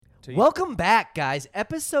Welcome back, guys.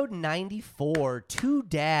 Episode 94, Two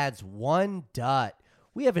Dads, One Dut.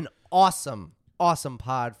 We have an awesome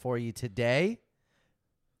pod for you today.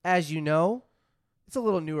 As you know, it's a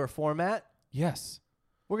little newer format. Yes.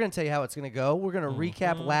 We're going to tell you how it's going to go. We're going to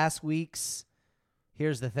recap last week's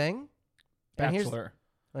Here's the Thing. Bachelor.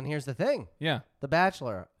 And here's the thing. Yeah. The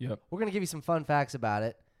Bachelor. Yep. We're going to give you some fun facts about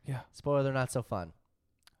it. Yeah. Spoiler, not so fun.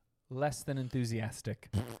 Less than enthusiastic.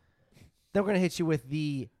 Then we're going to hit you with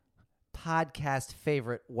the podcast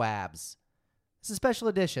favorite WABs. It's a special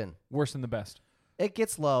edition. Worse than the best. It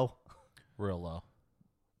gets low. Real low.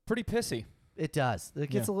 Pretty pissy. It does. It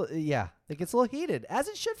gets a little, it gets a little heated, as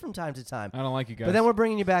it should from time to time. I don't like you guys. But then we're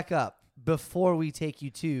bringing you back up before we take you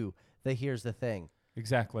to the Here's the Thing.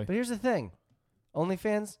 Exactly. But here's the thing.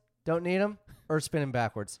 OnlyFans, don't need them, or spinning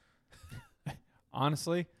backwards.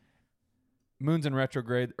 Honestly, Moon's in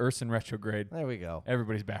retrograde, Earth's in retrograde. There we go.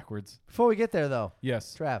 Everybody's backwards. Before we get there, though,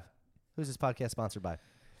 Yes. Trav, who's this podcast sponsored by?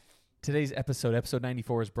 Today's episode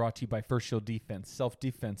 94, is brought to you by First Shield Defense.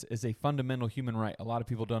 Self-defense is a fundamental human right. A lot of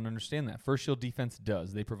people don't understand that. First Shield Defense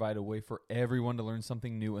does. They provide a way for everyone to learn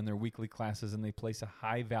something new in their weekly classes, and they place a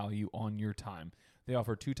high value on your time. They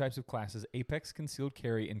offer two types of classes, Apex Concealed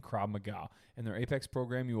Carry and Krav Maga. In their Apex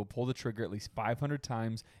program, you will pull the trigger at least 500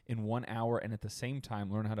 times in 1 hour and at the same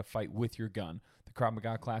time learn how to fight with your gun. The Krav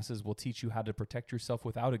Maga classes will teach you how to protect yourself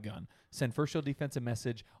without a gun. Send First Shield Defense a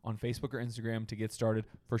message on Facebook or Instagram to get started,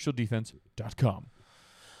 FirstShieldDefense.com.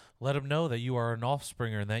 Let them know that you are an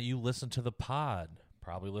offspringer and that you listen to the pod.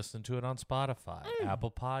 Probably listen to it on Spotify, Apple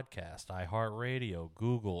Podcast, iHeartRadio,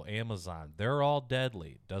 Google, Amazon. They're all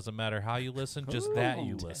deadly. Doesn't matter how you listen, just that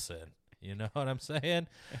you listen. You know what I'm saying?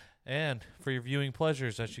 And for your viewing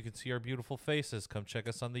pleasures, as you can see our beautiful faces, come check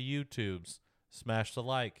us on the YouTubes. Smash the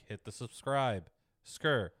like, hit the subscribe.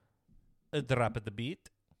 Skr. Drop at the beat.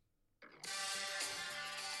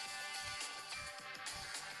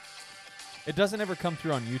 It doesn't ever come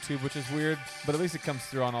through on YouTube, which is weird, but at least it comes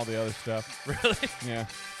through on all the other stuff. Really? Yeah.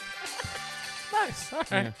 Nice. All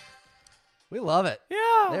right. Yeah. We love it.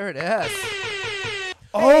 Yeah. There it is.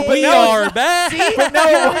 Oh, but we are back. See? But now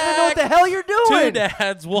you don't even know what the hell you're doing. Two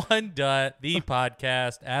Dads, One Dut, the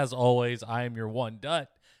podcast. As always, I am your One Dut,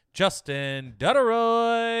 Justin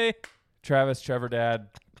Dutteroy. Travis, Trevor Dad,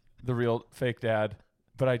 the real fake dad.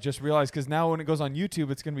 But I just realized because now when it goes on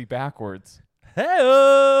YouTube, it's going to be backwards.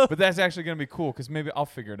 Hey-o. But that's actually going to be cool because maybe I'll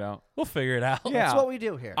figure it out. We'll figure it out. Yeah. That's what we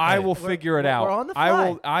do here. I will We're- figure it out. We're on the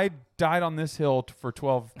fly. I died on this hill for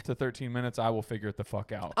 12 to 13 minutes. I will figure it the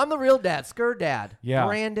fuck out. I'm the real dad, Skur Dad. Yeah.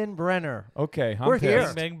 Brandon Brenner. Okay. I'm We're here.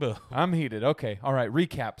 pissed. Bang, bang, boo. I'm heated. Okay. All right.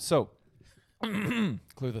 Recap. So,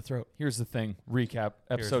 clear the throat. Here's the thing. Recap.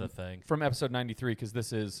 Episode Here's the thing. from episode 93 because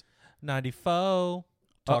this is 94.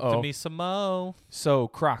 Talk Uh-oh. to me some mo. so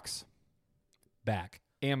Crocs, Back.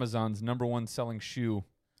 Amazon's #1 selling shoe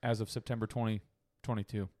as of September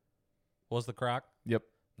 2022. What was the croc? Yep.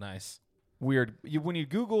 Nice. Weird. When you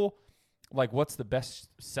Google, like, what's the best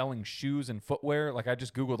selling shoes and footwear? Like, I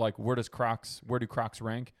just Googled, like, where do Crocs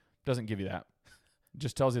rank? Doesn't give you that. It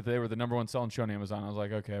just tells you that they were the #1 selling shoe on Amazon. I was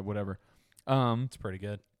like, okay, whatever. It's pretty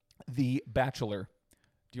good. The Bachelor.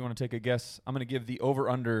 Do you want to take a guess? I'm going to give the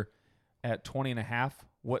over-under at 20.5.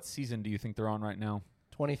 What season do you think they're on right now?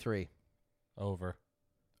 23. Over.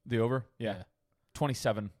 The over? Yeah.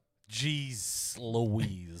 27. Jeez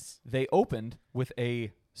Louise. They opened with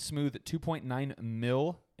a smooth 2.9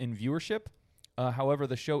 mil in viewership. However,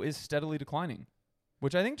 the show is steadily declining,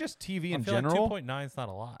 which I think just TV in general. Like 2.9 is not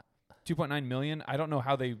a lot. 2.9 million. I don't know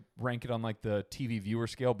how they rank it on like the TV viewer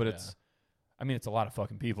scale, but it's a lot of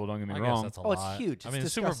fucking people. Don't get me I wrong. guess that's a Oh, it's lot. huge. I It's mean, the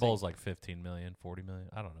Super disgusting. Bowl's like 15 million, 40 million.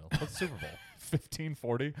 I don't know. What's the Super Bowl? 15,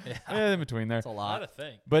 40. Yeah. In between there. That's a lot. Not a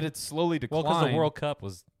thing. But it's slowly Well, declined. because the World Cup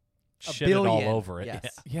was A shitted all billion. over it. Yes.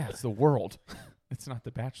 Yeah. Yeah, it's the world. It's not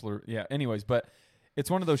The Bachelor. Yeah, anyways, but it's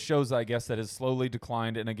one of those shows, I guess, that has slowly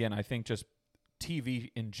declined. And again, I think just TV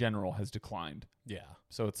in general has declined. Yeah.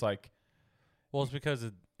 So it's like, Well, it's because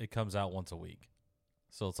it comes out once a week.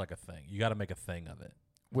 So it's like a thing. You got to make a thing of it.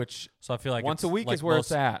 which So I feel like once it's a week like is where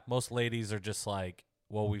it's at. Most ladies are just like,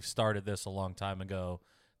 well, we've started this a long time ago.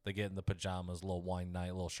 They get in the pajamas, little wine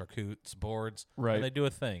night, little charcutes boards. Right. And they do a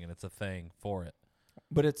thing, and it's a thing for it.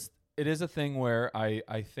 But it is a thing where I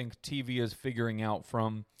think TV is figuring out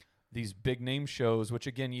from these big name shows, which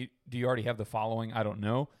again, do you already have the following? I don't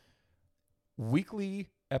know. Weekly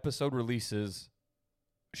episode releases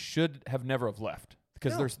should have never have left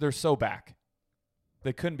because No. they're so back.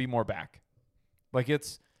 They couldn't be more back. Like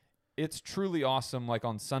it's truly awesome. Like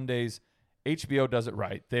on Sundays, HBO does it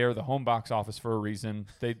right. They're the home box office for a reason.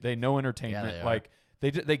 They know entertainment. they are. Like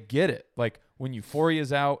They get it. Like when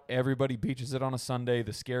Euphoria's out, everybody beaches it on a Sunday.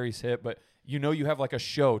 The scaries hit, but you have like a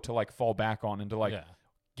show to like fall back on and to like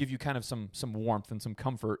give you kind of some warmth and some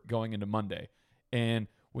comfort going into Monday. And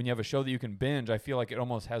when you have a show that you can binge, I feel like it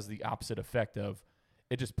almost has the opposite effect of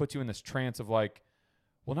it just puts you in this trance of like,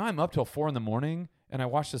 well, now I'm up till 4 a.m. and I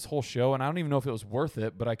watched this whole show and I don't even know if it was worth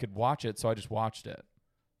it, but I could watch it, so I just watched it.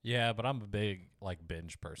 Yeah, but I'm a big like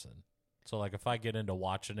binge person. So like if I get into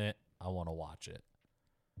watching it, I want to watch it.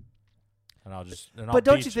 And I'll But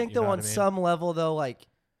don't you beach think it, though, know on what I mean? some level though, like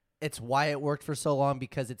it's why it worked for so long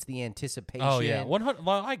because it's the anticipation. Oh yeah, 100.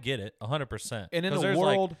 Well, I get it, 100%. And in 'Cause the there's,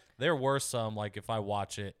 world, like, there were some like if I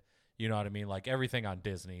watch it, you know what I mean, like everything on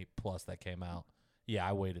Disney Plus that came out. Yeah,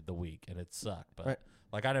 I waited the week and it sucked, but Right.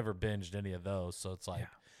 like I never binged any of those, so it's like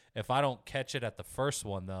if I don't catch it at the first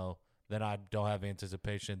one though, then I don't have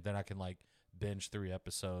anticipation. Then I can like binge 3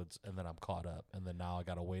 episodes and then I'm caught up, and then now I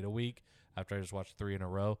gotta wait a week after I just watched 3 in a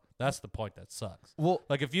row. That's the point that sucks. well,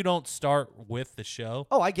 Like if you don't start with the show.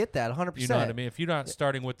 Oh, I get that 100%. You know what I mean? If you're not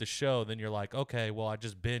starting with the show, then you're like, okay, well, I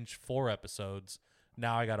just binged 4 episodes.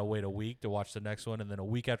 Now I got to wait a week to watch the next one, and then a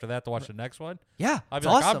week after that to watch the next one. Yeah, I'd it's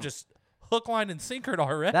be like, awesome. I'm just hook, line, and sinkered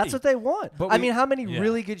already. That's what they want. But I we- mean, how many Yeah.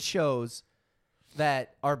 really good shows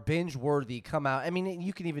that are binge worthy come out? I mean,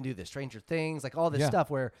 you can even do the Stranger Things, like all this Yeah. stuff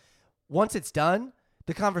where once it's done,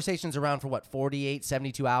 the conversation's around for what, 48,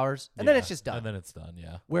 72 hours, and then Yeah, it's just done. And then it's done,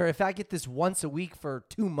 yeah. Where if I get this once a week for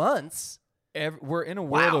 2 months, we're in a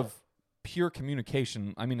world Wow. of pure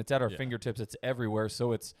communication. I mean, it's at our Yeah. fingertips. It's everywhere.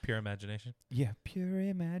 So it's Pure imagination. pure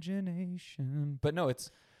imagination. But no,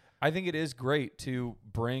 I think it is great to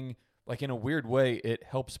bring, like in a weird way, it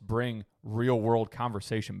helps bring real world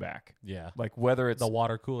conversation back. Yeah. Like whether it's The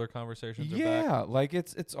water cooler conversations are back. like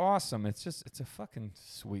it's awesome. It's a fucking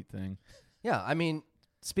sweet thing. yeah, I mean,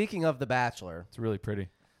 speaking of The Bachelor, It's really pretty.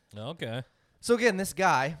 Okay. so again, this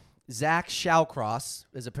guy, Zach Shawcross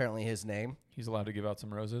is apparently his name. He's allowed to give out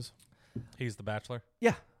some roses. He's the bachelor.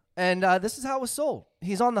 Yeah. And this is how it was sold.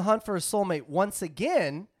 He's on the hunt for a soulmate once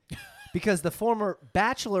again because the former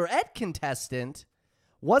Bachelorette contestant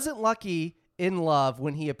wasn't lucky in love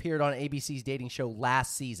when he appeared on ABC's dating show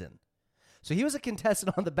last season. So he was a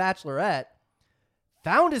contestant on The Bachelorette,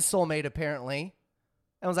 found his soulmate apparently,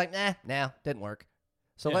 and was like, nah, didn't work.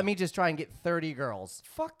 So Yeah. let me just try and get 30 girls.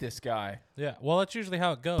 Fuck this guy. Yeah. Well, that's usually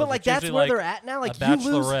how it goes. But like It's that's usually where like they're at now. Like a you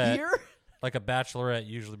lose bachelorette. here. Like a bachelorette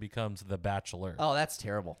usually becomes the bachelor. Oh, that's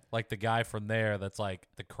terrible. Like the guy from there that's like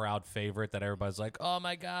the crowd favorite that everybody's like, oh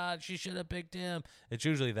my God, she should have picked him. It's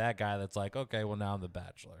usually that guy that's like, okay, well now I'm the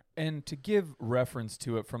bachelor. And to give reference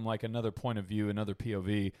to it from like another point of view, another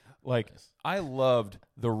POV, like I loved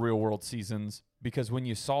the real world seasons because when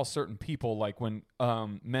you saw certain people, like when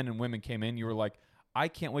men and women came in, you were like, I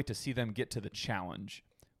can't wait to see them get to the challenge.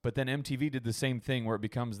 But then MTV did the same thing where it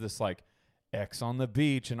becomes this like X on the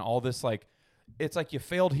beach and all this like, it's like you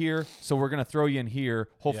failed here, so we're gonna throw you in here.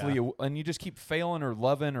 Hopefully, Yeah. and you just keep failing or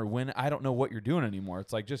loving or winning. I don't know what you're doing anymore.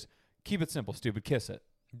 It's like just keep it simple, stupid. Kiss it.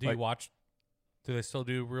 Do you watch? Do they still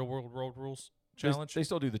do real world road rules challenge? They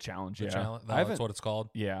still do the challenge. The Yeah, challenge? No, I that's haven't. what it's called.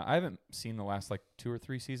 Yeah, I haven't seen the last like 2 or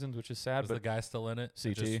 3 seasons, which is sad. Is the But guy still in it?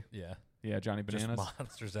 CT? Just- yeah. yeah, Johnny Just Bananas.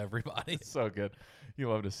 monsters everybody. It's so good. You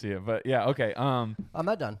love to see it. But yeah, okay. I'm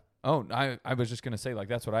not done. Oh, I was just gonna say like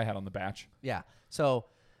that's what I had on the batch. Yeah. So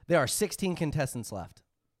there are 16 contestants left.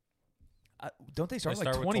 Don't they start They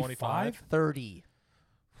like start with 25? 30.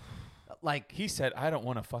 Like He said, "I don't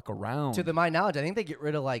want to fuck around." to my knowledge, I think they get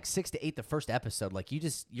rid of like 6 to 8 the first episode. Like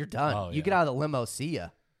you're done. Oh, You yeah. get out of the limo, see ya.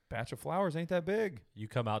 Batch of flowers ain't that big. You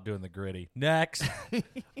come out doing the gritty. Next.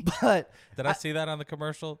 But Did I see that on the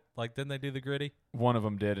commercial? Like, didn't they do the gritty? One of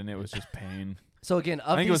them did, and it was just pain. so again,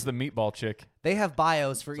 I of think it was these, the meatball chick. they have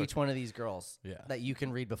bios for each one of these girls Yeah. that you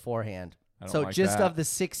can read beforehand. I don't So like just that. of the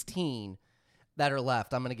 16 that are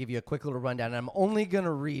left, I'm going to give you a quick little rundown. And I'm only going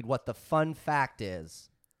to read what the fun fact is.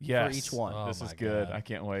 Yes, each one. Oh This is my good. God. I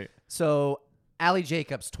can't wait. So Allie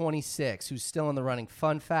Jacobs, 26, who's still in the running.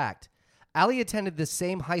 Fun fact. Allie attended the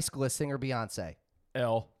same high school as singer Beyonce.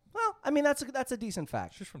 L. Well, I mean, that's a decent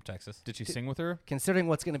fact, She's from Texas. Did she sing with her? considering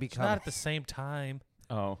what's going to be Not coming. at the same time.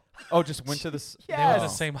 Oh, just went to this. They went to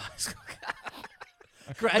Yes. the same high school.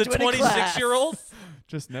 The Graduating class. 26-year-old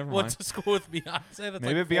Just never went mind. to school with Beyonce. That's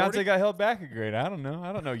Maybe like Beyonce 40? got held back a grade. I don't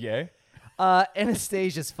know. Yay.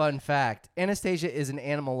 Anastasia's fun fact. Anastasia is an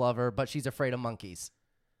animal lover, but she's afraid of monkeys.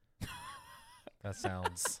 That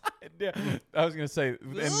sounds. Yeah, I was gonna say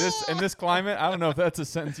in this climate, I don't know if that's a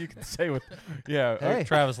sentence you can say with. Yeah. Hey.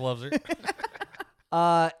 Travis loves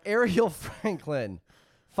her. Ariel Franklin.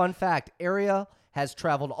 Fun fact. Ariel has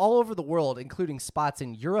traveled all over the world, including spots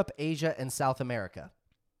in Europe, Asia, and South America.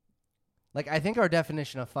 Like, I think our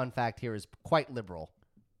definition of fun fact here is quite liberal.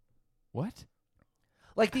 What?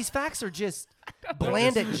 Like, these facts are just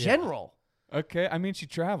bland and general. Okay, I mean, she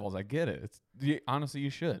travels. I get it. Honestly, you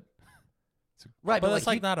should. Right, But but that's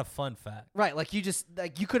like you, not a fun fact. right, like you just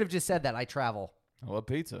like you could have just said that I travel. I love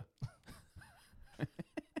pizza.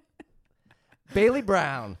 Bailey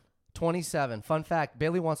Brown, 27. Fun fact: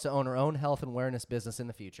 Bailey wants to own her own health and wellness business in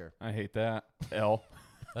the future. I hate that. L.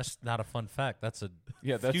 That's not a fun fact. That's a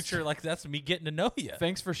Yeah, that's future. Like that's me getting to know you.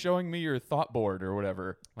 Thanks for showing me your thought board or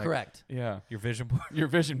whatever. Like, Correct. Yeah, Your vision board. your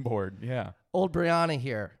vision board. Yeah. Old Brianna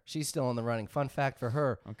here. She's still in the running. Fun fact for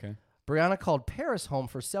her: Okay. Brianna called Paris home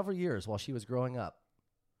for several years while she was growing up.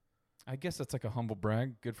 I guess that's like a humble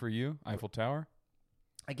brag. Good for you, Eiffel Tower.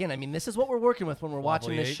 Again, I mean, this is what we're working with when we're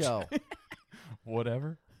watching Wobbly this H. show.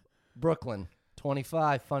 Whatever. Brooklyn,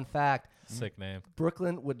 25. Fun fact: Sick name.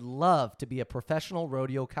 Brooklyn would love to be a professional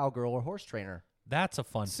rodeo cowgirl or horse trainer. That's a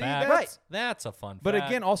fun See, fact. that's- That's a fun But fact.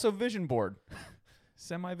 again, also vision board.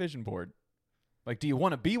 Semi vision board. Like, do you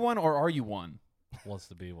want to be one or are you one? wants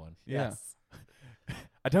to be one. Yeah.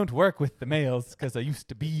 I don't work with the males because I used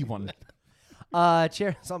to be one.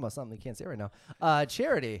 It's almost something you can't say right now.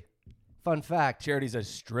 Charity, fun fact: Charity's a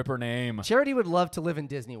stripper name. Charity would love to live in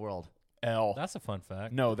Disney World. L. That's a fun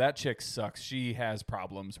fact. No, that chick sucks. She has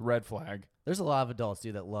problems. Red flag. There's a lot of adults,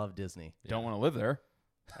 dude, that love Disney. Don't want to live there.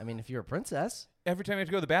 I mean, if you're a princess, Every time you have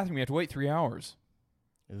to go to the bathroom, you have to wait 3 hours.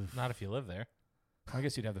 Not if you live there. I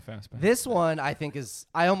guess you'd have the fast pass. this one I think is.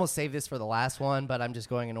 I almost saved this for the last one, but I'm just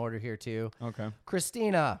going in order here too. Okay.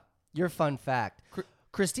 Christina, your fun fact.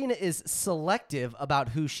 Christina is selective about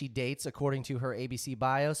who she dates according to her ABC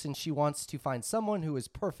bio, since she wants to find someone who is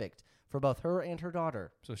perfect for both her and her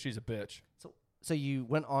daughter. So she's a bitch. So you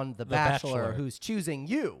went on The Bachelor. Bachelor, who's choosing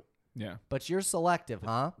you, Yeah. but you're selective,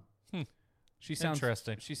 huh? She sounds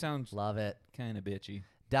Interesting. She sounds Love it. kind of bitchy.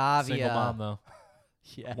 Davia. Single mom though.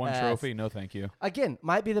 Yes. One trophy? No, thank you. Again,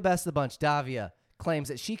 might be the best of the bunch. Davia claims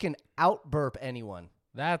that she can out-burp anyone.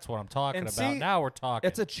 That's what I'm talking And about. see, Now we're talking.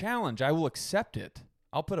 It's a challenge. I will accept it.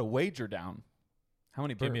 I'll put a wager down. How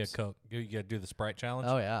many burps? Give me a Coke. You gotta do the Sprite challenge.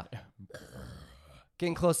 Oh, yeah.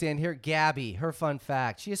 Getting close to the end here. Gabby, her fun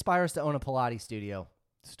fact. She aspires to own a Pilates studio.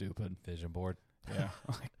 Stupid. Vision board. Yeah.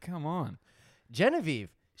 Like, come on. Genevieve,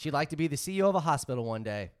 she'd like to be the CEO of a hospital one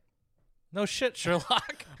day. No shit,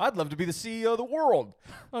 Sherlock. I'd love to be the CEO of the world.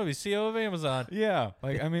 I'll be CEO of Amazon. Yeah.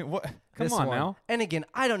 Like, I mean, what? Come This on one. now. And again,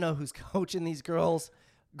 I don't know who's coaching these girls.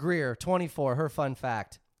 Greer, 24, her fun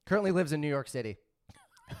fact. Currently lives in New York City.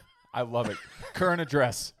 I love it. Current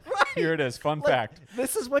address. Here it is. Fun fact.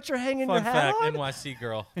 This is what you're hanging Fun your hat fact, on? NYC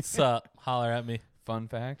girl. What's up? Holler at me. Fun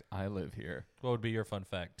fact. I live here. What would be your fun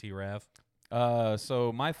fact, T-Rav?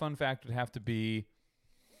 So my fun fact would have to be,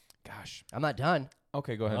 gosh. I'm not done.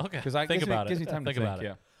 Okay, go ahead. Okay. Because I Think about it. gives me time Think to about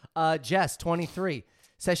think. it. Yeah. Jess, 23,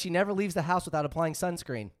 says she never leaves the house without applying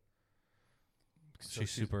sunscreen.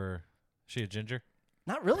 She's super. She a ginger?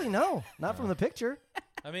 Not really, no. Not from the picture.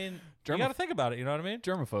 I mean, Germa- you got to think about it. You know what I mean?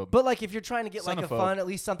 Germaphobe. But, like, if you're trying to get, like, a Sonophobe. fun, at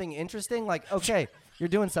least something interesting, like, okay, you're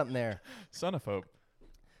doing something there. Sonophobe.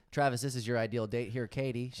 Travis, this is your ideal date here,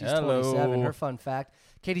 Katie. She's Hello. 27. Her fun fact,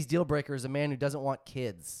 Katie's deal breaker is a man who doesn't want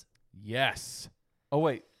kids. Yes. Oh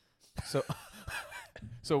wait. So,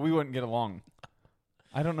 so we wouldn't get along.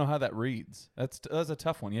 I don't know how that reads. That's a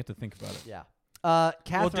tough one. You have to think about it. Yeah. Well,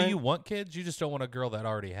 Catherine. do you want kids? You just don't want a girl that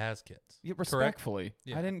already has kids. Yeah, Correct? respectfully.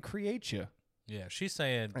 Yeah. I didn't create you. Yeah, she's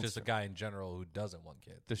saying That's just a guy in general who doesn't want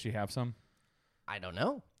kids. Does she have some? I don't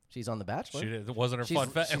know. She's on The Bachelor. It wasn't a She's- fun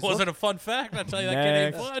fact. It she's wasn't a fun fact. I tell you, that kid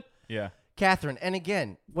ain't Next. fun. Yeah. Catherine, and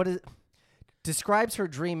again, describes her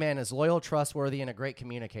dream man as loyal, trustworthy, and a great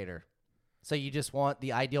communicator. So you just want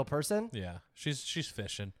the ideal person? Yeah, she's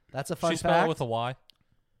fishing. That's a fun She spelled fact. it with a Y.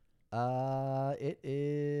 It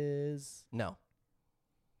is no.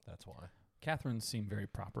 That's why. Catherine seemed very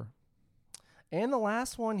proper. And the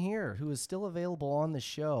last one here, who is still available on the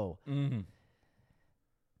show. Mm-hmm.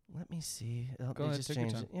 Let me see. Oh, Go they ahead, just take your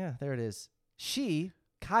changed time. it. Yeah, there it is. She,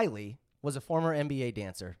 Kylie, was a former NBA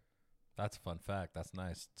dancer. That's a fun fact. That's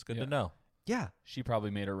nice. It's good Yeah. to know. Yeah. She probably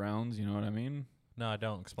made her rounds. You know what I mean? No, I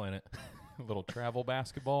don't. Explain it. A little travel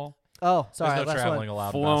basketball. Oh, sorry. There's no last traveling one.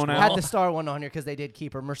 allowed. Flown in out. Had basketball. the star one on here because they did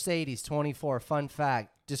keep her. Mercedes, 24. Fun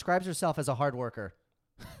fact. Describes herself as a hard worker.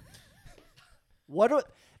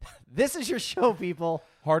 This is your show, people.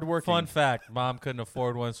 Hardworking. Fun fact: Mom couldn't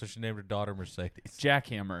afford one, so she named her daughter Mercedes.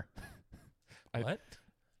 Jackhammer. What?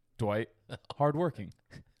 Dwight. Hardworking.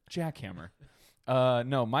 Jackhammer.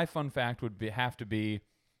 No, my fun fact would have to be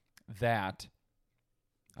that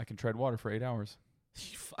I can tread water for 8 hours.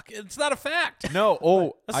 You fuck, it's not a fact. No.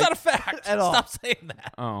 Oh. That's not a fact. At all. Stop saying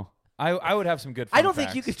that. Oh. I would have some good. Fun I don't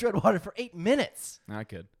think you facts. could tread water for 8 minutes. I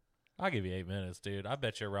could. I'll give you 8 minutes, dude. I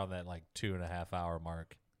bet you're around that like 2.5 hour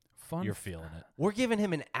mark. Fun. You're feeling it. We're giving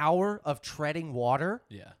him an hour of treading water.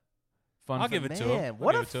 Yeah. Fun. I'll give it to him. Man, I'll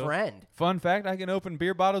what give a it to him. friend. Fun fact: I can open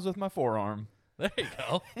beer bottles with my forearm. There you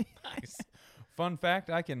go. Nice. Fun fact: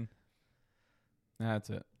 I can. That's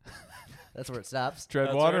it. That's where it stops. Tread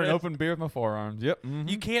That's water where it and is. open beer with my forearms. Yep. mhm.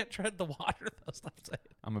 You can't tread the water, though. Stop saying.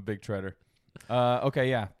 I'm a big treader. Okay,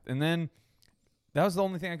 yeah. And then that was the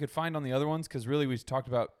only thing I could find on the other ones because really we talked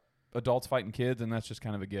about adults fighting kids, and that's just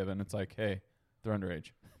kind of a given. It's like, hey, they're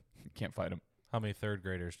underage. You can't fight them. How many third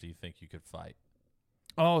graders do you think you could fight?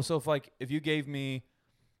 Oh, so if you gave me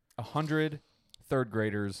 100 third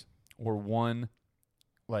graders or one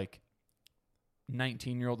like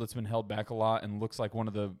 19-year-old that's been held back a lot and looks like one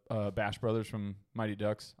of the Bash brothers from Mighty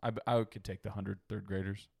Ducks, I could take the 100 third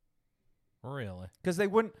graders. Really? Because they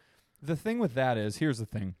wouldn't. The thing with that is, here's the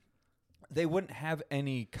thing. They wouldn't have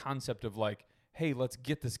any concept of like, hey, let's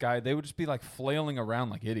get this guy. They would just be like flailing around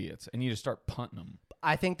like idiots, and you just start punting them.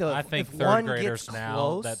 I think I think if third one graders gets now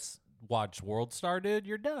close, that's watched World Star, dude,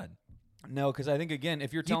 you're done. No, because I think again,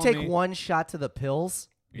 if you're you telling take me one shot to the pills,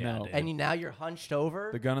 No. dude. and now you're hunched over.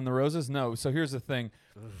 the gun and the roses, no. So here's the thing.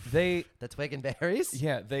 They The twig and berries.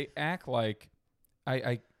 yeah, they act like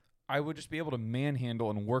I would just be able to manhandle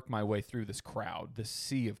and work my way through this crowd, this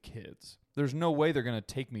sea of kids. There's no way they're gonna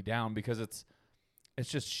take me down because it's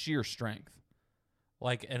just sheer strength.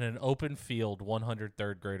 Like in an open field, 100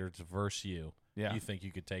 third graders versus you. Yeah. You think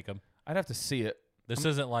you could take them? I'd have to see it. This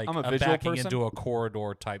isn't like I'm a a visual backing person. into a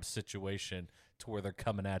corridor type situation to where they're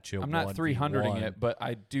coming at you. I'm not 300ing 1v1. it, but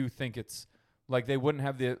I do think it's like they wouldn't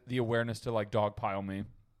have the awareness to like dogpile me.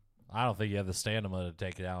 I don't think you have the stamina to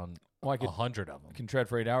take down Well, I could 100 of them. can tread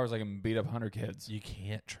for 8 hours. I can beat up 100 kids. You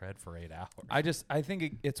can't tread for 8 hours. I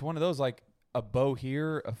think it's one of those like a bow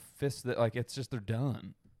here, a fist that like it's just they're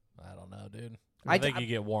done. I don't know, dude. I I d- think you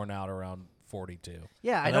get worn out around 42.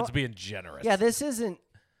 Yeah, I And that's don't. being generous. Yeah, this isn't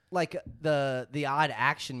like the odd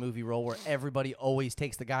action movie role where everybody always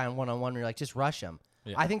takes the guy on one-on-one. And you're like, just rush him.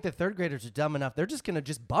 Yeah. I think the third graders are dumb enough. They're just gonna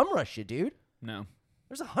just bum rush you, dude. No,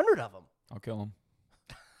 There's 100 of them. I'll kill them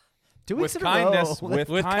 2 weeks with in a kindness. row.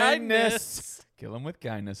 With kindness. Kill them with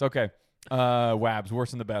kindness. Okay, Wabs,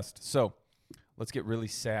 worst and the best. So let's get really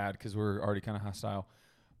sad because we're already kind of hostile.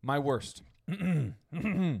 My worst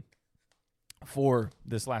for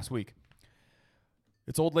this last week.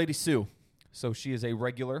 It's old lady Sue. So she is a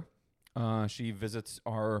regular. She visits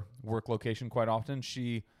our work location quite often.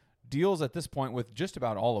 She deals at this point with just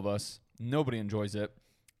about all of us. Nobody enjoys it.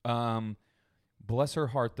 Bless her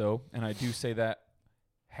heart, though, and I do say that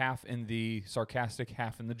half in the sarcastic,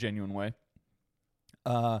 half in the genuine way.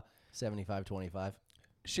 75-25.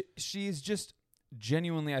 She's just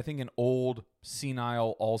genuinely, I think, an old,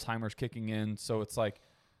 senile Alzheimer's kicking in. So it's like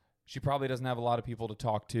she probably doesn't have a lot of people to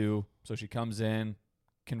talk to. So she comes in,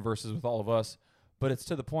 converses with all of us. But it's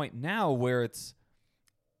to the point now where it's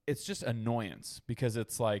just annoyance because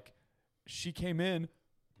it's like she came in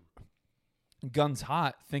guns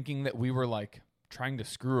hot thinking that we were like trying to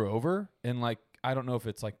screw her over. And like, I don't know if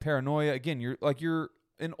it's like paranoia. Again, you're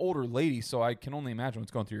an older lady, so I can only imagine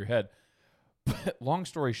what's going through your head. But long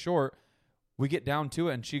story short, we get down to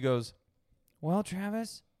it and she goes, "Well,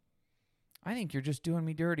 Travis, I think you're just doing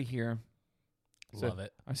me dirty here." Love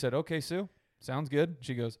it. I said, "Okay, Sue, sounds good."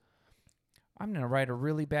 She goes, "I'm going to write a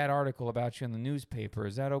really bad article about you in the newspaper.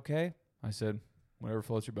 Is that okay?" I said, "Whatever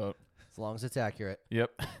floats your boat." As long as it's accurate.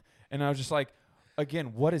 Yep. And I was just like,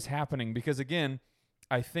 again, what is happening? Because again,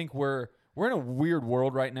 I think we're in a weird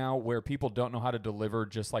world right now where people don't know how to deliver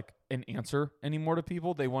just like an answer anymore to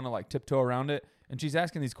people. They want to like tiptoe around it. And she's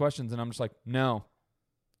asking these questions and I'm just like, no.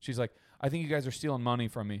 She's like, "I think you guys are stealing money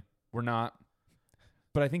from me." "We're not."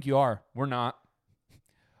 "But I think you are." "We're not."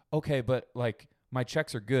 "Okay, but like my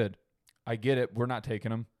checks are good." "I get it. We're not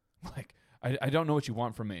taking them." Like, I don't know what you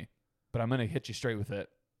want from me, but I'm going to hit you straight with it.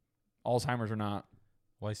 Alzheimer's or not.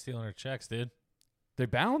 Why stealing her checks, dude? They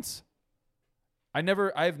bounce. I've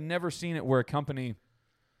never seen it where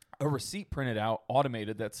a receipt printed out,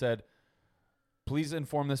 automated, that said, "Please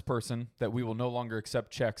inform this person that we will no longer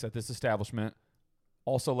accept checks at this establishment.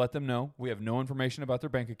 Also let them know we have no information about their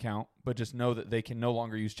bank account, but just know that they can no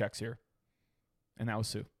longer use checks here." And that was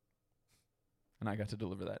Sue. And I got to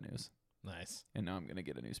deliver that news. Nice. And now I'm going to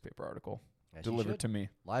get a newspaper article As you delivered should. to me.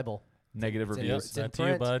 Libel. Negative It's in reviews. It's in That's you,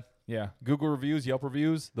 print. bud. Yeah. Google reviews, Yelp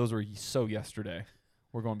reviews. Those were so yesterday.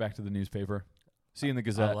 We're going back to the newspaper. See you in the I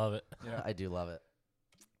Gazette. love it. Yeah. I do love it.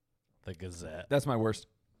 The Gazette. That's my worst.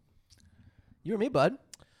 You or me, bud?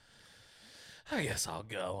 I guess I'll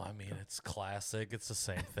go. I mean, it's classic. It's the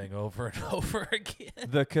same thing over and over again.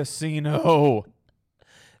 The casino.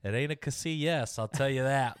 It ain't a casino, yes, I'll tell you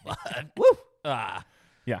that. But Woo!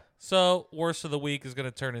 Yeah. So, worst of the week is going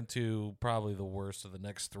to turn into probably the worst of the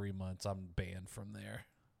next 3 months. I'm banned from there.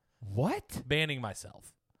 What? Banning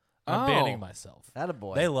myself. I'm Oh. banning myself.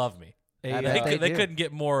 Attaboy. They love me. A, I bet They they do. couldn't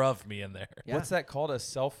get more of me in there. Yeah. What's that called? A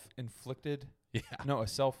self-inflicted? Yeah. No, a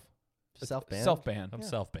Self-ban? self-ban. I'm Yeah.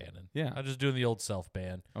 self-banning. Yeah. I'm just doing the old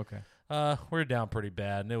self-ban. Okay. We're down pretty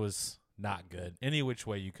bad, and it was not good. Any which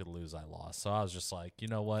way you could lose, I lost. So I was just like, you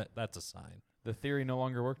know what? That's a sign. The theory no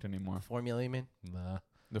longer worked anymore. Formula, you mean? Nah.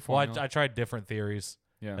 The Well, formula. I tried different theories,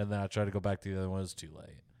 yeah. and then I tried to go back to the other one. It was too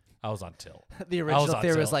late. I was on tilt. The I was original on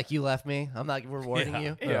theory was tilt. like, you left me. I'm not rewarding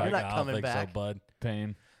you. Yeah, You're like, not I don't coming think back. so, bud.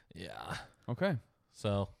 Pain. Yeah. Okay.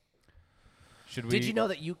 So Should we? Did you know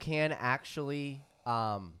that you can actually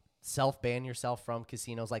self-ban yourself from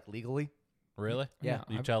casinos, like legally? really? Yeah.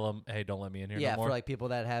 You tell them, hey, don't let me in here Yeah, no more. for like people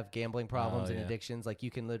that have gambling problems and yeah. addictions, like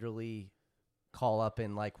you can literally call up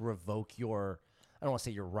and like revoke your, I don't want to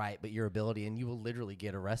say your right, but your ability, and you will literally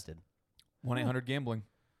get arrested. 1-800-GAMBLING.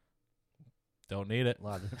 Don't need it. A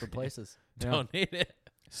lot of different places. Don't need it.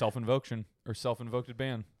 Self-invocation or self-invoked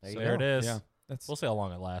ban. There you There go. it is. Yeah. That's. We'll see how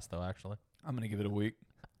long it lasts, though. Actually, I'm gonna give it a week.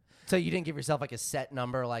 So you didn't give yourself like a set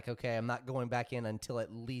number, like, okay, I'm not going back in until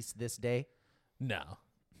at least this day? no.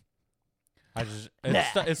 I just Nah.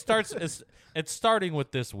 it starts. It's starting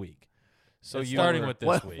with this week. So It's you starting were- with this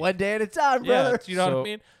One, week. one day at a time, Yeah, brother. you know what So- I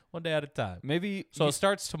mean. One day at a time. maybe. So you, it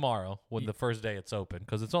starts tomorrow when the first day it's open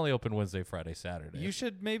because it's only open Wednesday, Friday, Saturday. you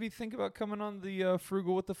should maybe think about coming on the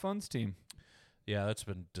Frugal with the Funds team. Yeah, that's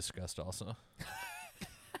been discussed also.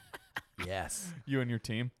 Yes. You and your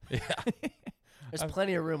team. Yeah. There's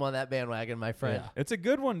plenty of room on that bandwagon, my friend. Yeah. It's a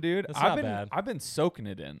good one, dude. It's I've not been bad. I've been soaking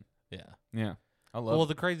it in. Yeah. Yeah. I love. Well,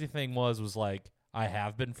 the crazy thing was like I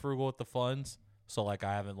have been frugal with the funds, so like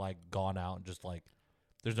I haven't like gone out and just like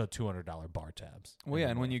there's no $200 bar tabs. Well, yeah,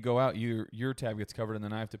 and anymore. when you go out, your tab gets covered, and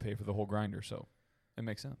then I have to pay for the whole grinder. So it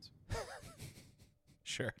makes sense.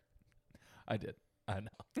 sure, I did. I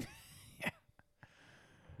know.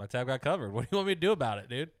 My tab got covered. What do you want me to do about it,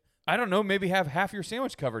 dude? I don't know. Maybe have half your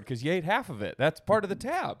sandwich covered because you ate half of it. That's part of the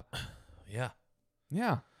tab. Yeah,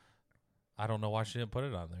 Yeah. I don't know why she didn't put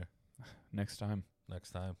it on there. Next time.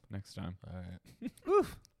 Next time. Next time. All right.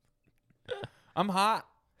 I'm hot.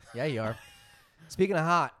 Yeah, you are. Speaking of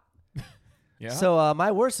hot, Yeah. so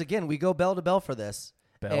my worst, again, we go bell to bell for this.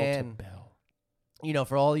 bell and- to bell. You know,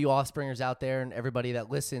 for all you offspringers out there and everybody that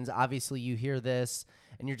listens, obviously you hear this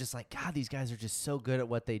and you're just like, God, these guys are just so good at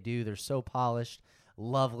what they do. They're so polished.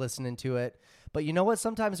 Love listening to it. But you know what?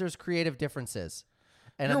 Sometimes there's creative differences.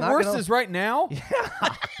 And Your I'm not worst gonna, is right now.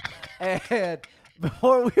 And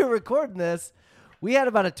before we were recording this, we had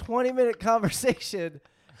about a 20-minute conversation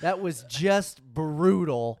that was just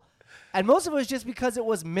brutal. And most of it was just because it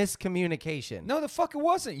was miscommunication. No, the fuck it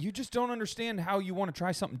wasn't. You just don't understand how you want to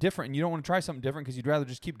try something different, and you don't want to try something different because you'd rather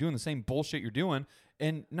just keep doing the same bullshit you're doing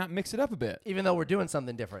and not mix it up a bit. Even though we're doing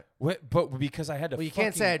something different. But because I had to, Well, you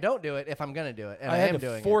can't say I don't do it if I'm going to do it. And I, I had am to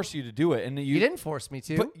doing force you to do it, and it. You didn't force me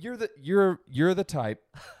to. But you're the type,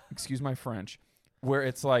 excuse my French, where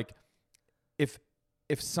it's like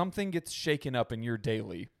if something gets shaken up in your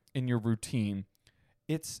daily, in your routine,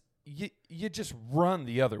 it's you just run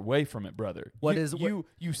the other way from it, brother.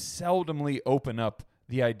 You seldomly open up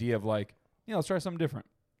the idea of like, let's try something different.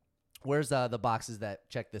 Where's the boxes that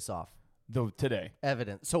check this off? Though today.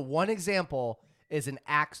 Evidence. So one example is an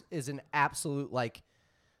absolute like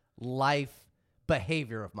life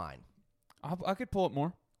behavior of mine. I could pull it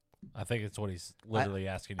more. I think it's what he's literally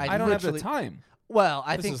asking you. I I don't have the literally- time. Well,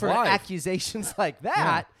 I This think is for live. accusations like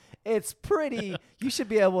that, it's pretty. You should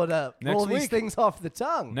be able to Next roll these week. things off the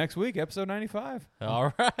tongue. Next week, episode 95.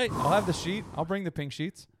 All right. I'll have the sheet. I'll bring the pink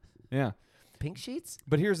sheets. Yeah. Pink sheets?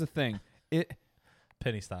 But here's the thing.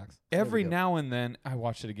 Penny stocks. Every go. now and then, I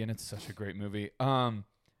watched it again. It's such a great movie.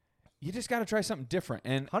 You just got to try something different.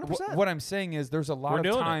 And 100%. what I'm saying is, there's a lot We're of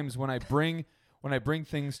doing it. times when I bring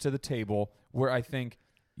things to the table where I think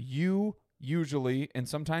you usually, and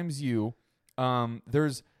sometimes you,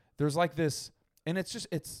 there's like this, and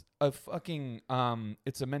it's a fucking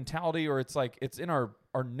it's a mentality, or it's like it's in our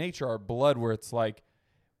nature, our blood, where it's like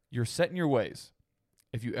you're set in your ways.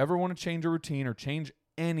 If you ever want to change a routine or change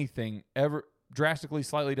anything, ever drastically,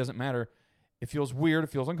 slightly, doesn't matter. It feels weird. It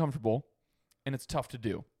feels uncomfortable, and it's tough to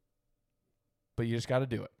do. But you just got to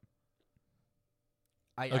do it.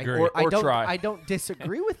 Agree. Or try. I don't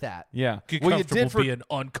disagree with that. Yeah. Get Well, you comfortable did for being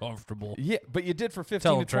uncomfortable. yeah, but you did for 15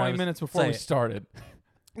 Tell to him, 20 Travis. minutes before Say we it. started.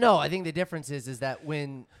 No, I think the difference is that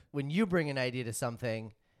when you bring an idea to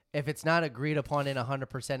something if it's not agreed upon in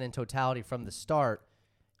 100% in totality from the start,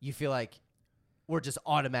 you feel like we're just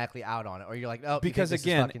automatically out on it, or you're like, oh, Because you think this is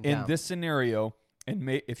again, fucking in down. this scenario,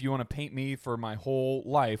 and if you want to paint me for my whole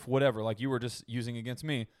life, whatever, like you were just using against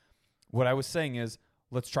me, what I was saying is,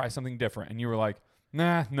 let's try something different. And you were like,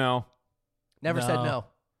 nah, no. Never said No. no.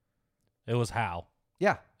 It was how.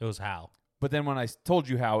 Yeah. It was how. But then when I told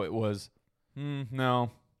you how, it was,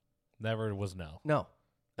 no. Never was no. No.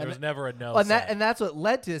 There And was never a no. and said. that's what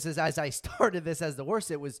led to this. Is as I started this as the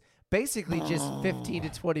worst, it was basically just 15 to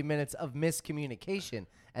 20 minutes of miscommunication,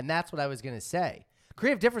 and that's what I was going to say.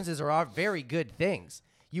 Creative differences are very good things.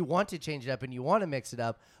 You want to change it up and you want to mix it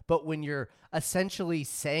up, but when you're essentially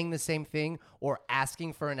saying the same thing or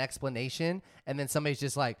asking for an explanation, and then somebody's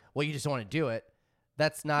just like, "Well, you just want to do it,"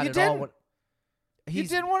 that's not You at all didn't. what. He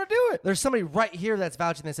didn't want to do it. There's somebody right here that's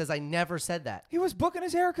vouching that says I never said that. He was booking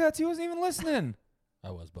his haircuts. He wasn't even listening.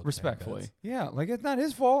 I was booking Respectfully. haircuts. Yeah, like it's not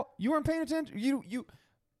his fault. You weren't paying attention.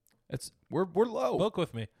 We're low. Book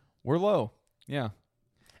with me. We're low. Yeah.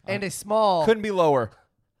 And a small Couldn't be lower.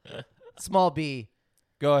 B.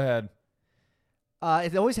 Go ahead.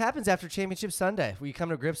 It always happens after Championship Sunday. We come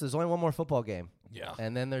to grips. There's only one more football game, Yeah.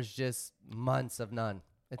 and then there's just months of none.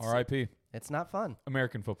 R.I.P. It's not fun.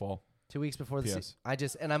 American football. 2 weeks before the Yes.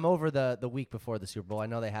 I'm over the week before the Super Bowl. I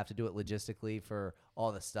know they have to do it logistically for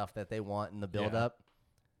all the stuff that they want in the build up.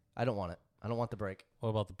 I don't want it. I don't want the break. What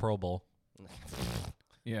about the Pro Bowl?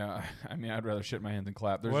 Yeah, I mean, I'd rather shit my hands than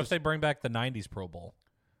clap. There's What if just, they bring back the '90s Pro Bowl?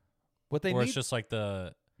 what they Or need. it's just like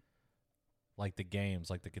the games,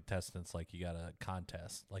 like the contestants, like you got a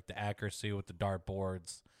contest, like the accuracy with the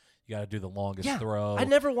dartboards. You got to do the longest throw. I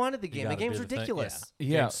never wanted the You game. The gotta game's do the thing. ridiculous. Yeah,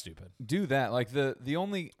 Yeah. Game's stupid. do that. Like the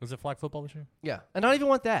only Was it flag football this year? Yeah, and I don't even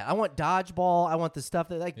want that. I want dodgeball. I want the stuff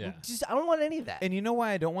that Yeah. just I don't want any of that. and you know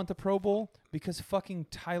why I don't want the Pro Bowl? Because fucking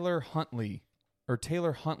Taylor Huntley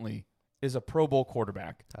is a Pro Bowl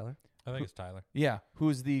quarterback. Tyler, I think it's Tyler. Yeah,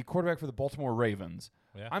 who's the quarterback for the Baltimore Ravens.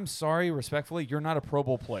 Yeah. I'm sorry, respectfully, you're not a Pro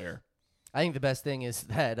Bowl player. I think the best thing is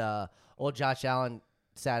that old Josh Allen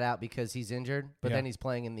sat out because he's injured, but Yeah. then he's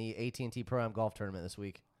playing in the AT&T Pro-Am golf tournament this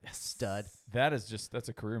week. Stud. That's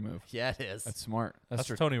a career move. Yeah, it is. That's smart. That's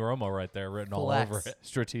Tony Romo right there, written all Flex. over it.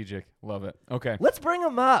 strategic. Love it. Okay. Let's bring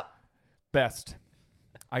him up. Best.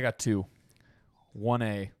 I got 2.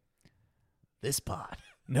 1A. This pod.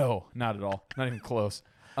 No, not at all. Not even close.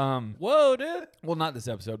 Whoa, dude! Well, not this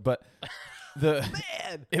episode, but the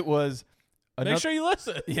Man. it was Make sure you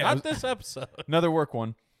listen. Yeah, Not it was- this episode. another work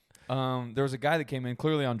one. There was a guy that came in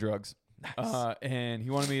clearly on drugs, and he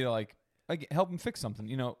wanted me to like help him fix something.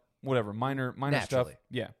 You know, whatever, minor stuff. Naturally.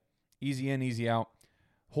 Yeah, easy in, easy out.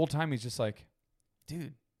 Whole time he's just like,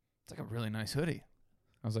 dude, it's like a really nice hoodie.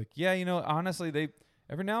 I was like, yeah, you know, honestly, they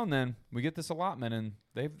every now and then we get this allotment, and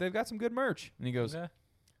they've got some good merch. And he goes, Yeah.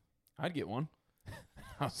 I'd get one.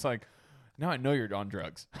 I was like, now I know you're on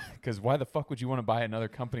drugs, because why the fuck would you want to buy another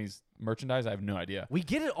company's merchandise? I have no idea. We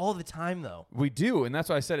get it all the time, though. We do, and that's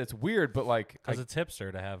why I said it's weird, but like, Because it's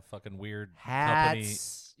hipster to have fucking weird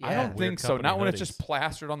Hats. I Yeah. don't weird think so. company Not when it's hoodies. just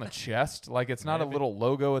plastered on the chest. Like it's not a Maybe. little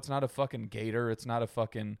logo. It's not a fucking gator. It's not a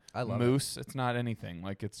fucking I love it. moose. It's not anything.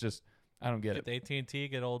 Like it's just I don't get Get it. the AT&T,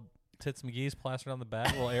 get old Tits McGee's plastered on the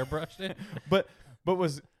back, a little airbrushed it. But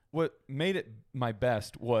what made it my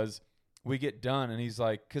best was we get done and he's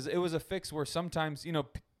like, because it was a fix where sometimes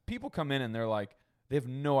people come in and they're like they have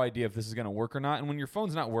no idea if this is gonna work or not. And when your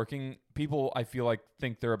phone's not working, people I feel like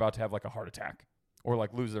think they're about to have like a heart attack or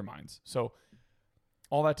like lose their minds. So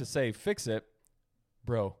all that to say, fix it,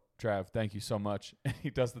 bro. Trav, thank you so much. And he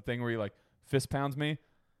does the thing where he like fist pounds me,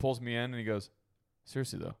 pulls me in, and he goes,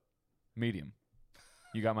 seriously though, medium.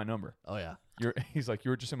 You got my number. Oh, yeah. He's like,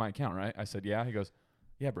 you were just in my account, right? I said, yeah. He goes,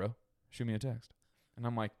 yeah, bro. Shoot me a text. And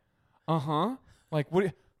I'm like, like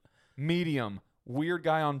what? Medium. Weird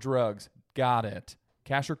guy on drugs. Got it.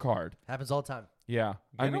 Cash or card? Happens all the time. Yeah.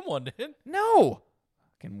 Get him one, dude. No.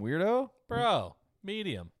 Fucking weirdo. Bro,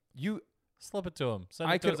 medium. You. Slip it to him. Send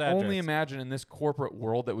it I to could his address. only imagine in this corporate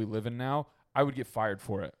world that we live in now, I would get fired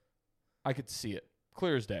for it. I could see it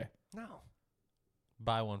clear as day. No.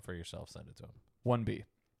 Buy one for yourself. Send it to him. 1B.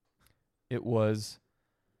 It was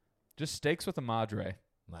just steaks with a madre.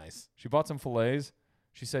 Nice. She bought some fillets.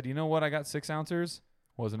 She said, you know what? I got 6 ounces.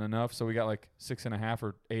 Wasn't enough. So we got like 6.5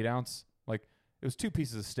 or 8 ounce. Like it was 2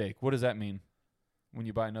 pieces of steak. What does that mean when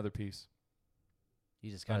you buy another piece? You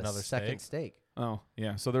just got Another a second steak. Oh,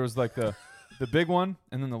 yeah. So there was like the big one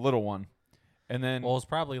and then the little one. And then Well, it's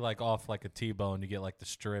probably like off like a T-bone. You get like the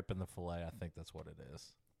strip and the fillet. I think that's what it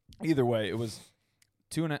is. either way, it was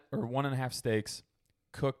 1.5 steaks,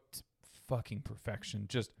 cooked fucking perfection.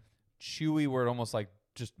 Just chewy where it almost like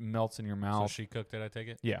just melts in your So mouth. she cooked it, I take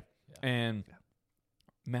it? Yeah. And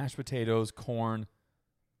mashed potatoes, corn,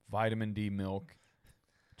 vitamin D milk.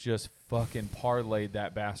 Just fucking parlayed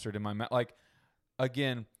that bastard in my mouth. Like,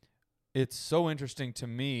 again, it's so interesting to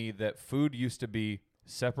me that food used to be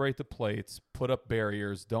separate the plates, put up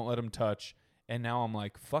barriers, don't let them touch. And now I'm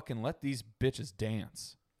like, fucking let these bitches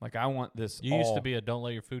dance. Like, I want this You used all to be a don't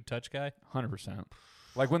let your food touch guy? 100%.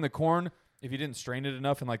 Like, when the corn, if you didn't strain it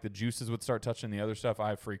enough and, like, the juices would start touching the other stuff,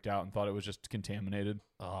 I freaked out and thought it was just contaminated.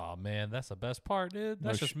 Oh, man, that's the best part, dude. No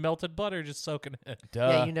That's just melted butter just soaking in.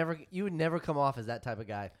 Yeah, you would never come off as that type of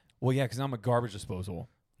guy. Well, yeah, because I'm a garbage disposal.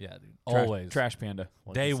 Yeah, dude. Trash- Always. Trash panda.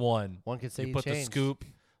 Day one. One could say You you put the changed. scoop,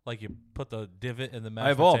 like you put the divot in the I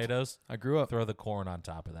mashed evolved. potatoes, I grew up. throw the corn on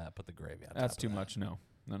top of that, put the gravy on top That's of too that. much. No,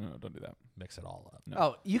 don't do that. Mix it all up. No.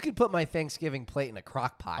 Oh, you could put my Thanksgiving plate in a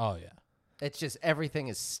crock pot. Oh, yeah. It's just everything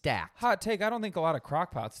is stacked. Hot take. I don't think a lot of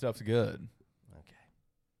crock pot stuff's good. Okay.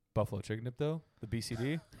 Buffalo chicken dip, though? The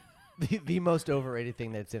BCD? The most overrated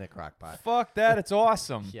thing that's in a crock pot. Fuck that. It's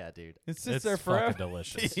awesome. Yeah, dude. It sits It's there forever. fucking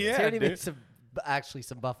delicious. Yeah, Sandy dude. made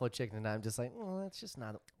some buffalo chicken, and I'm just like, well, it's just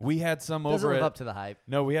not. We had some Doesn't over live at... up to the hype.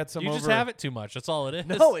 No, we had some You over... just have it too much. That's all it is.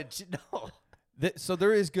 No, no. So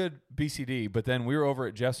there is good BCD, but then we were over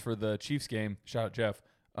at Jeff's for the Chiefs game. Shout out Jeff.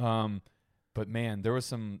 But man, there was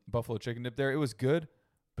some buffalo chicken dip there. It was good,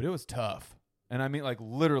 but it was tough. And I mean, like,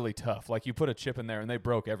 literally tough. Like, you put a chip in there and they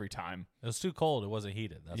broke every time. It was too cold. It wasn't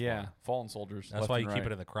heated. That's yeah, why. fallen soldiers. That's left why and you keep right.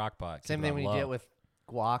 it in the crock pot. Same thing when you do it with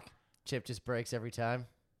guac. Chip just breaks every time.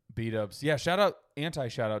 B-dubs. Yeah,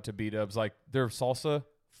 anti-shout out to B-dubs. Like, their salsa,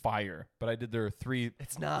 fire. But I did their three,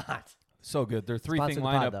 It's not. so good. Their Sponsor three-thing the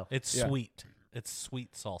pod, lineup. though. It's Yeah. sweet. It's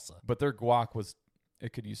sweet salsa. But their guac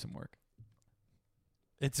it could use some work.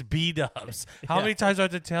 It's B-dubs. How Yeah. many times do I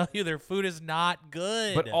have to tell you their food is not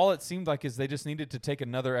good? But all it seemed like is they just needed to take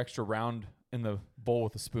another extra round in the bowl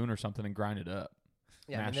with a spoon or something and grind it up.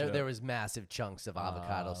 Yeah, I mean, Mash there, it there up. was massive chunks of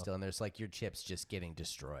avocado Oh. still, and there's like your chips just getting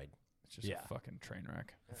destroyed. It's just Yeah. a fucking train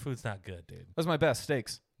wreck. Food's not good, dude. That's my best.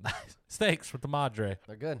 Steaks. Steaks with the Madre.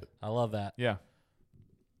 They're good. I love that. Yeah.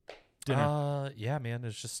 Dinner. Yeah, man.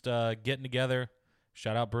 It's just getting together.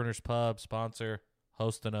 Shout out Bruner's Pub, sponsor,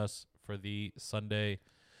 hosting us for the Sunday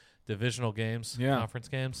divisional games, Yeah. conference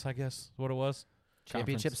games, I guess is what it was.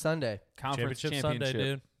 Championship Conference. Sunday. Conference Championship championship.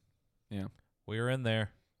 Sunday, dude. Yeah. We were in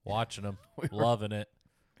there watching them, We were- loving it.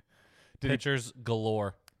 Did he- Pitchers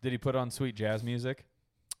galore. Did he put on sweet jazz music?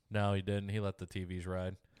 No, he didn't. He let the TVs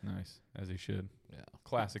ride. Nice, as he should. Yeah.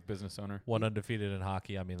 Classic business owner. One undefeated in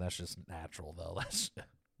hockey. I mean, that's just natural, though. That's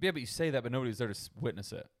Yeah, but you say that, but nobody's there to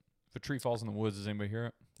witness it. If a tree falls in the woods, does anybody hear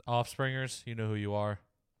it? Offspringers. You know who you are.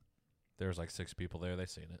 There's like 6 people there. They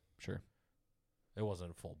seen it. Sure. It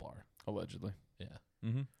wasn't a full bar. Allegedly. Yeah.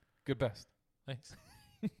 Mm-hmm. Good best. Thanks.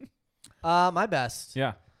 My best.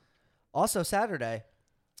 Yeah. Also Saturday.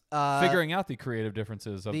 Figuring out the creative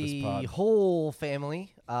differences of this the pod. whole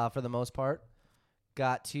family, for the most part,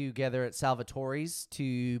 got together at Salvatore's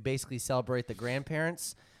to basically celebrate the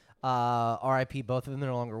grandparents. RIP, both of them are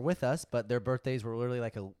no longer with us, but their birthdays were literally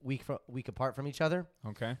like a week apart from each other.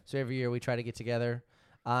 Okay. So every year we try to get together.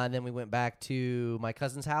 And then we went back to my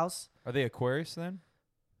cousin's house. Are they Aquarius then?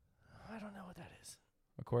 I don't know what that is.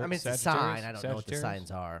 Aquarius. I mean, it's a Sagittarius? sign. I don't know what the Sagittarius?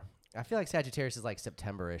 signs are. I feel like Sagittarius is like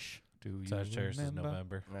September-ish. Do you Sagittarius is remember?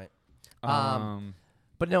 November. Right. Um,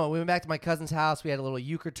 But no, we went back to my cousin's house. We had a little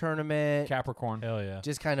euchre tournament. Capricorn. Hell yeah.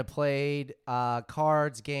 Just kind of played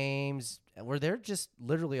cards, games. And we're there just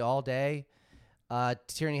literally all day.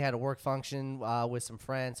 Tierney had a work function with some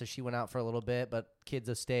friends, so she went out for a little bit. But kids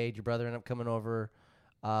have stayed. Your brother ended up coming over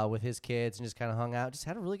with his kids and just kind of hung out. Just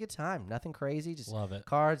had a really good time. Nothing crazy. Just Love it.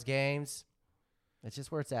 cards, games. It's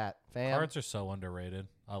just where it's at, fam. Cards are so underrated.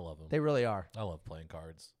 I love them. They really are. I love playing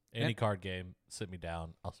cards. Any card game, sit me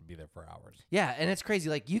down. I'll be there for hours. Yeah, and it's crazy.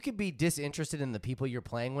 Like, you could be disinterested in the people you're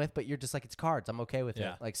playing with, but you're just like, it's cards. I'm okay with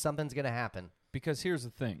Yeah. it. Like, something's going to happen. Because here's the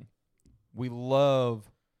thing. We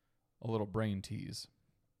love a little brain tease.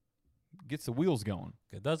 Gets the wheels going.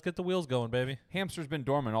 It does get the wheels going, baby. Hamster's been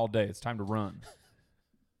dormant all day. It's time to run.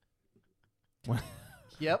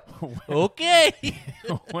 Yep. Okay.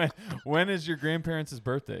 when is your grandparents'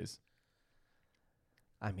 birthdays?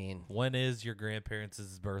 I mean, When is your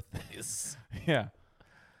grandparents' birthdays? Yeah.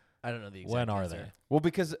 I don't know the exact When are answer. they? Well,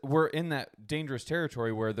 because we're in that dangerous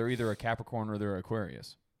territory where they're either a Capricorn or they're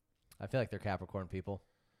Aquarius. I feel like they're Capricorn people.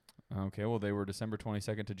 Okay, well, they were December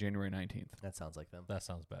 22nd to January 19th. That sounds like them. That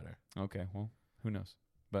sounds better. Okay, well, who knows?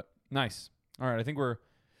 But nice. All right, I think we're,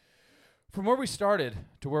 from where we started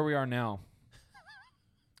to where we are now,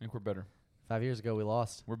 I think we're better. 5 years ago, we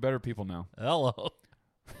lost. We're better people now. Hello.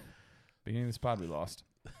 Beginning of this pod, we lost.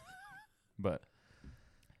 But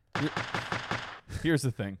Here's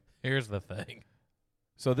the thing. Here's the thing.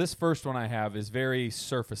 So this first one I have is very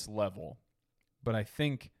surface level, but I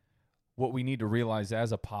think what we need to realize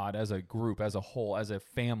as a pod, as a group, as a whole, as a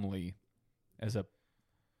family, as a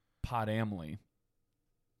podamly,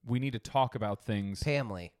 we need to talk about things.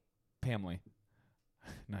 Pamly.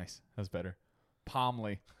 Nice. That's better.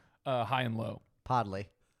 Palmly. High and low. Podly.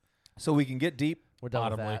 So we can get deep, We're done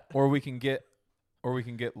with Bottomly. that. or we can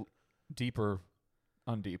get deeper,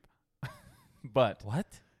 undeep. But What?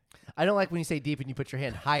 I don't like when you say deep and you put your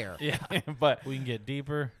hand higher. Yeah. but We can get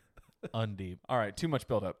deeper, undeep. all right, too much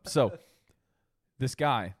build up. So this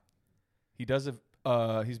guy, he's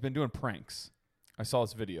been doing pranks. I saw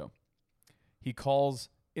this video. He calls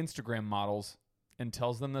Instagram models and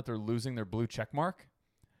tells them that they're losing their blue check mark.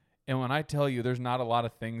 And when I tell you there's not a lot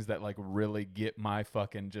of things that like really get my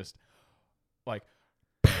fucking just like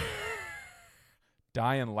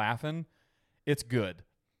dying laughing, it's good.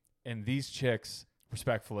 And these chicks,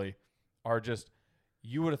 respectfully, are just,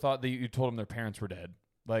 you would have thought that you told them their parents were dead.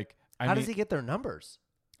 Like, How does he get their numbers?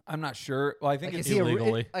 I'm not sure. Well, I think Like, it's is he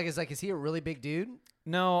illegally. is he a really big dude?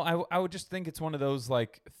 No, I would just think it's one of those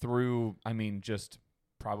like through, just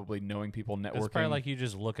probably knowing people, networking. It's probably like you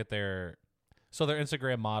just look at their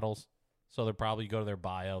Instagram models. So they're probably go to their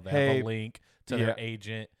bio. They Hey, have a link to yeah. their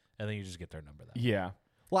agent, and then you just get their number. That way. Yeah.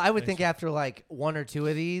 Well, I would think after like one or two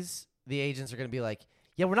of these, the agents are going to be like,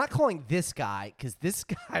 yeah, we're not calling this guy because this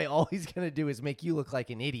guy, all he's going to do is make you look like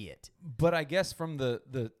an idiot. But I guess from to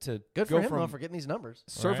Good go for him, from though, for getting these numbers.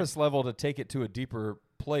 surface level to take it to a deeper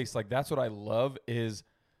place, like that's what I love is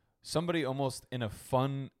somebody almost in a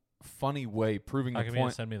funny way proving How the come you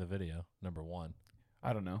point. send me the video? Number one.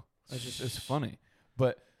 I don't know. It's funny.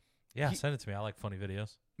 But Yeah, send it to me. I like funny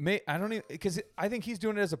videos. I don't even, because I think he's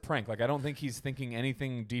doing it as a prank. Like, I don't think he's thinking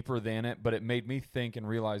anything deeper than it, but it made me think and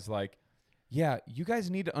realize, like, yeah, you guys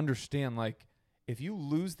need to understand, like, if you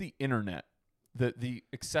lose the internet, the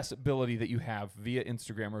accessibility that you have via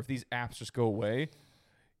Instagram, or if these apps just go away,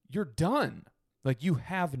 you're done. Like, you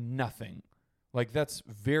have nothing. Like, that's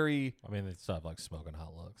very I mean, they still have like smoking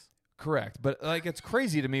hot looks. correct. But, like, it's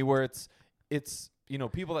crazy to me where it's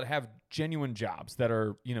people that have genuine jobs that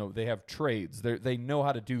are, they have trades. They know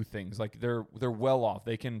how to do things. Like they're well off.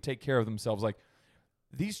 They can take care of themselves. Like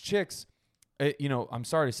these chicks, I'm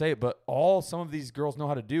sorry to say it, but all some of these girls know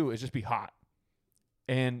how to do is just be hot.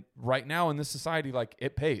 And right now in this society, like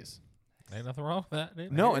it pays. Ain't nothing wrong with that.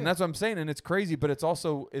 Dude. No, and that's what I'm saying. And it's crazy, but it's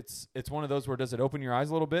also it's one of those where does it open your eyes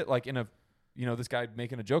a little bit? Like in a, this guy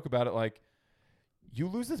making a joke about it. Like you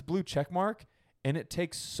lose this blue check mark, and it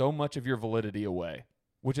takes so much of your validity away,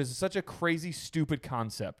 which is such a crazy, stupid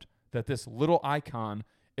concept that this little icon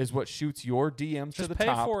is what shoots your DMs to Just the pay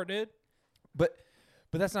top. for it, dude. But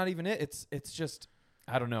that's not even it. It's just,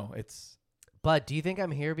 I don't know. But do you think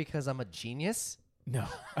I'm here because I'm a genius? No.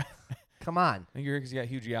 Come on. I think you're because you got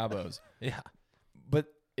huge yabos. Yeah. But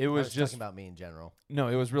it I was was just, talking about me in general. no,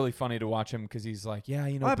 it was really funny to watch him because he's like, yeah,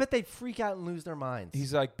 Oh, I bet they'd freak out and lose their minds.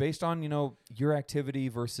 he's like, based on, your activity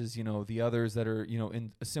versus, the others that are,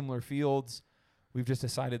 in similar fields, we've just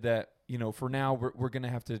decided that, for now we're going to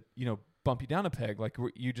have to, bump you down a peg. Like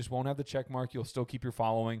you just won't have the check mark. You'll still keep your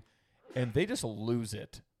following. And they just lose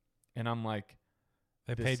it. And I'm like,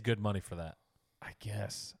 They paid good money for that. I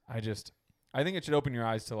guess. I think it should open your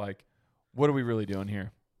eyes to like, what are we really doing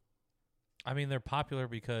here? I mean, they're popular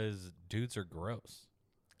because dudes are gross.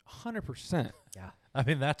 100%. yeah. I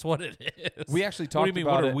mean, that's what it is. We actually What talked do you mean?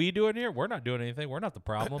 about What it. are we doing here? We're not doing anything. We're not the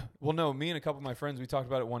problem. Well, no, me and a couple of my friends, we talked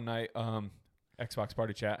about it one night. Xbox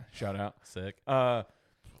Party Chat, shout out. Sick. Uh,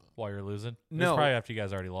 While you're losing. No. It's probably after you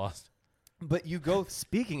guys already lost. but you go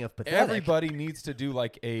Speaking of pathetic. everybody needs to do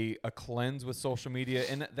like a cleanse with social media,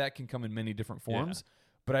 and that can come in many different forms.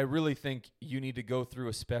 But I really think you need to go through,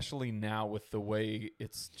 especially now with the way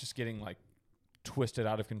it's just getting like twisted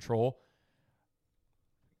out of control,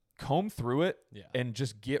 comb through it Yeah. and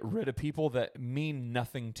just get rid of people that mean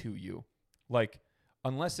nothing to you. Like,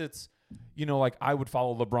 unless it's, like I would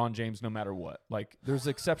follow LeBron James no matter what. Like, there's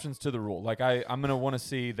exceptions to the rule. Like, I'm going to want to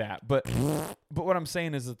see that. But what I'm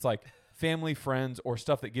saying is it's like family, friends, or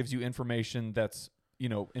stuff that gives you information that's,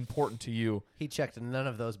 important to you. He checked none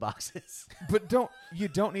of those boxes. But you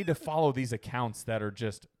don't need to follow these accounts that are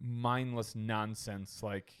just mindless nonsense.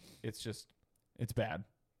 Like, it's bad.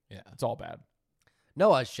 Yeah. It's all bad.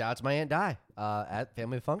 No, shout out to my Aunt Di at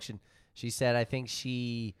family function. She said, I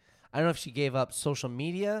don't know if she gave up social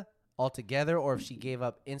media altogether or if she gave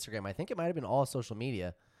up Instagram. I think it might have been all social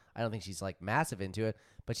media. I don't think she's like massive into it,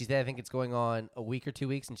 but she said, I think it's going on a week or 2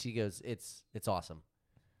 weeks. And she goes, it's awesome.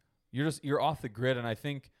 You're off the grid. And I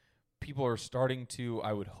think people are starting to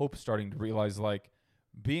realize like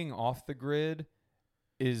being off the grid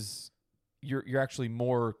is you're actually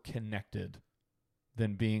more connected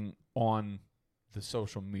than being on the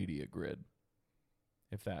social media grid,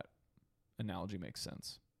 if that analogy makes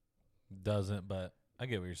sense. Doesn't, but I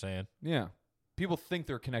get what you're saying. Yeah. People think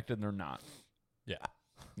they're connected and they're not. Yeah.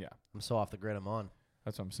 Yeah. I'm so off the grid I'm on.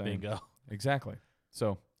 That's what I'm saying. Bingo. Exactly.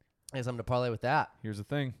 So I guess I'm to parlay with that. here's the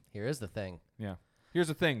thing. Here is the thing. Yeah. Here's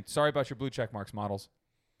the thing. Sorry about your blue check marks models.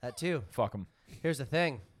 That too. Fuck them. Here's the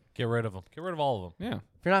thing. Get rid of them. Get rid of all of them. Yeah.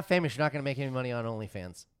 If you're not famous, you're not going to make any money on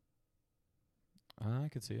OnlyFans. I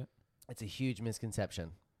could see it. It's a huge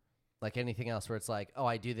misconception. Like anything else where it's like, oh,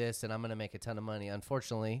 I do this and I'm going to make a ton of money.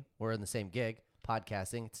 Unfortunately, we're in the same gig,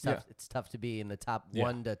 podcasting. It's tough. Yeah. It's tough to be in the top Yeah.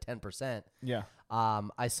 1 to 10%. Yeah.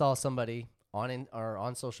 I saw somebody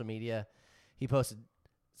on social media. He posted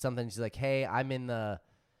something. He's like, "Hey, I'm in the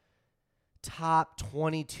top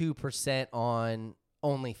 22% on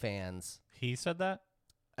OnlyFans." He said that?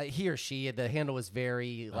 He or she. The handle was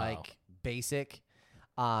very like basic.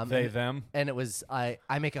 They, them. and it was I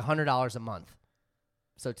make $100 a month.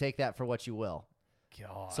 So take that for what you will.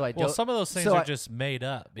 God. So I Well, don't. some of those things so are I- just made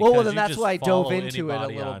up. Well, because then you that's just why I dove follow into it a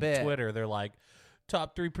anybody little on bit. Twitter, they're like,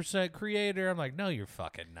 top 3% creator. I'm like, no, you're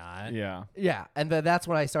fucking not. Yeah. Yeah, and that's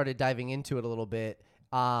when I started diving into it a little bit.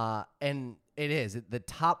 And it is the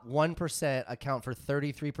top 1% account for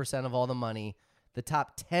 33% of all the money. The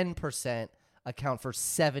top 10% account for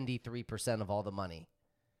 73% of all the money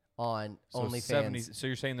on So OnlyFans. So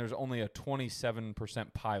you're saying there's only a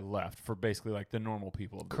 27% pie left for basically like the normal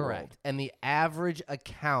people of the Correct. And the average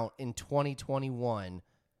account in 2021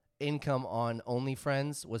 income on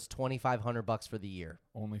OnlyFriends was $2,500 for the year.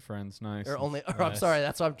 world. Only friends, nice. Or I'm Nice. sorry,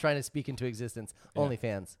 that's what I'm trying to speak into existence. Yeah.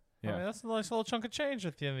 OnlyFans. Yeah. I mean, that's a nice little chunk of change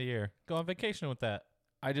at the end of the year. Go on vacation with that.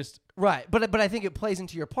 I just Right, but I think it plays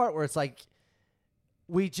into your part where it's like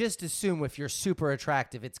we just assume if you're super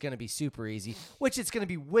attractive, it's going to be super easy, which it's going to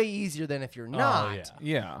be way easier than if you're not. Oh, yeah.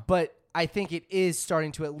 yeah. But I think it is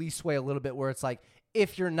starting to at least sway a little bit where it's like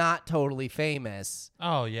if you're not totally famous,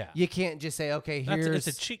 Oh, yeah. you can't just say, okay, That's, here's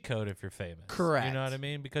it's a cheat code if you're famous. Correct. You know what I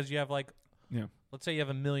mean? Because you have like, Yeah. let's say you have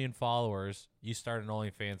 1 million followers. You start an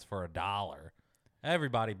OnlyFans for $1.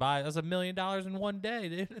 Everybody buys. That's $1 million in one day,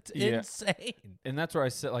 dude. It's Yeah. insane. And that's where I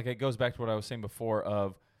said, like, it goes back to what I was saying before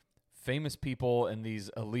of famous people and these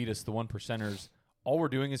elitists, the 1%ers. All we're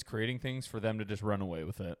doing is creating things for them to just run away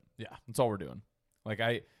with it. Yeah. That's all we're doing. Like,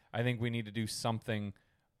 I think we need to do something.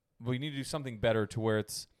 We need to do something better to where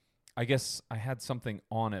it's. I guess I had something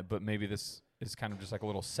on it, but maybe this is kind of just like a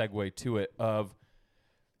little segue to it. Of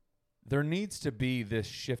there needs to be this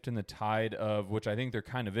shift in the tide of which I think there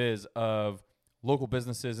kind of is of local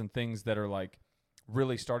businesses and things that are like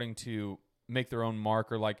really starting to make their own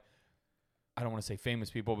mark, or like I don't want to say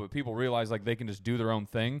famous people, but people realize like they can just do their own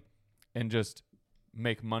thing and just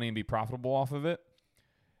make money and be profitable off of it.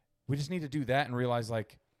 We just need to do that and realize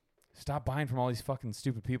like stop buying from all these fucking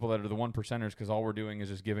stupid people that are the 1%ers, because all we're doing is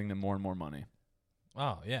just giving them more and more money.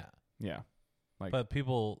 Oh, yeah. Yeah. Like, But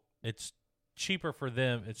people, it's cheaper for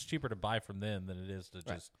them. It's cheaper to buy from them than it is to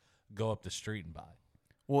just go up the street and buy.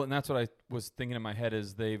 well, and that's what I was thinking in my head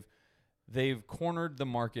is they've cornered the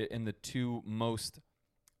market in the two most,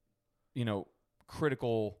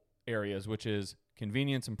 critical areas, which is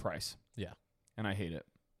convenience and price. Yeah. And I hate it.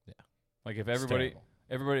 Yeah. Like if It's everybody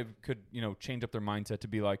terrible. could, change up their mindset to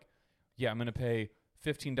be like, yeah, I'm going to pay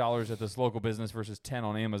 $15 at this local business versus 10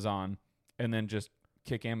 on Amazon, and then just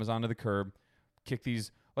kick Amazon to the curb, kick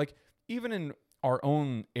these, like even in our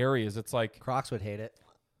own areas, it's like, Crocs would hate it.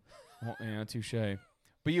 well, yeah, touche.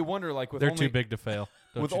 But you wonder like with They're only, too big to fail.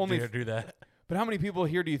 Don't with you only dare do that. But how many people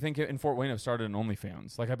here do you think in Fort Wayne have started an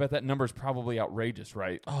OnlyFans? Like I bet that number's probably outrageous,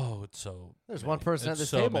 right? Oh, it's so There's many. one person at It's this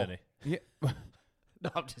so table. Many. Yeah. No,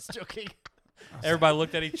 I'm just joking. Everybody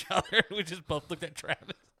looked at each other. We just both looked at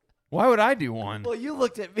Travis. Why would I do one? Well, you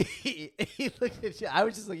looked at me. He looked at you. I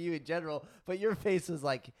was just looking at you in general, but your face was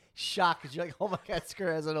like shocked. You're like, oh my God,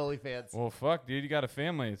 Skur has an OnlyFans. Well, fuck, dude, you got a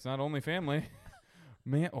family. It's not only family.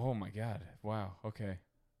 Man, oh my God. Wow. Okay.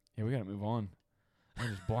 Yeah, we got to move on. That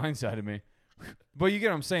just blindsided me. But you get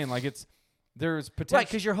what I'm saying. Like there's potential. Right,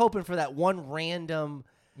 because you're hoping for that one random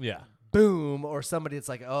Yeah. boom or somebody that's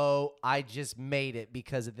like, oh, I just made it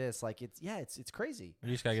because of this. Like it's crazy.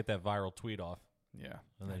 You just gotta get that viral tweet off, Yeah.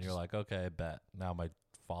 and then you're like, okay, I bet now my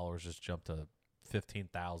followers just jumped to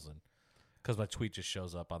 15,000 because my tweet just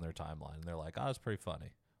shows up on their timeline, and they're like, oh, it's pretty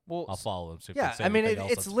funny. Well, I'll follow them. See if Yeah, they say I mean, anything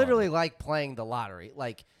else it's that's literally funny. like playing the lottery.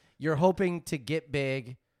 Like you're hoping to get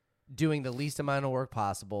big, doing the least amount of work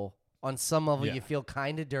possible. On some level, Yeah. you feel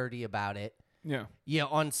kind of dirty about it. yeah. Yeah,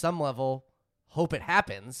 on some level, hope it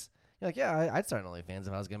happens. You're like, yeah, I'd start an OnlyFans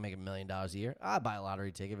if I was going to make $1 million a year. I'd buy a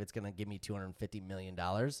lottery ticket if it's going to give me $250 million.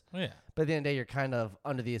 Yeah. But at the end of the day, you're kind of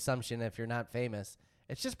under the assumption if you're not famous,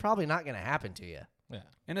 it's just probably not going to happen to you. Yeah.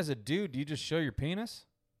 And as a dude, do you just show your penis?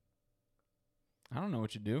 I don't know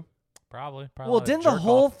what you do. Probably. Well, didn't the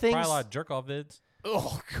whole thing Probably a lot of jerk off vids.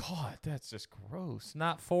 Oh, God, that's just gross. It's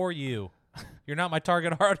not for you. You're not my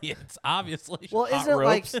target audience, obviously. Well, Hot isn't it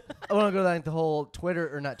like, ropes. I want to go to like the whole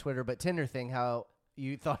Twitter, or not Twitter, but Tinder thing, how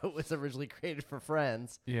you thought it was originally created for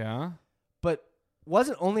friends. Yeah. But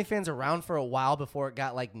wasn't OnlyFans around for a while before it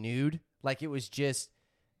got like nude? Like it was just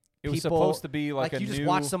It was people- supposed to be like a you new... just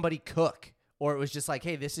watch somebody cook. Or it was just like,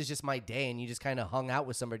 hey, this is just my day, and you just kind of hung out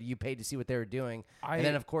with somebody. You paid to see what they were doing. And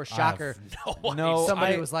then, of course, shocker, No,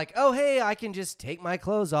 somebody I- was like, oh, hey, I can just take my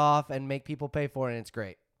clothes off and make people pay for it, and it's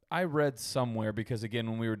great. I read somewhere because, again,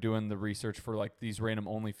 when we were doing the research for like these random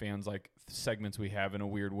OnlyFans like segments we have in a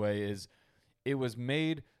weird way, is it was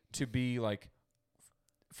made to be like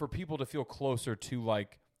for people to feel closer to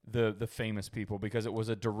like the famous people, because it was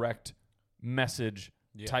a direct message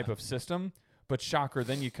type of system. But shocker,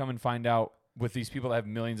 then you come and find out with these people that have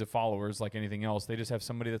millions of followers, like anything else, they just have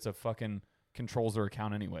somebody that's a fucking controls their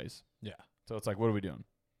account anyways. Yeah. So it's like, what are we doing?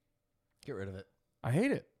 Get rid of it. I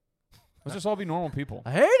hate it. Let's just all be normal people.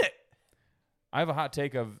 I hate it. I have a hot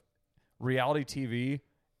take of reality TV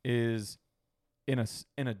is in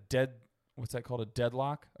a dead, what's that called? A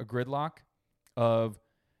deadlock, a gridlock of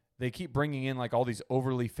they keep bringing in like all these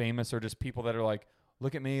overly famous or just people that are like,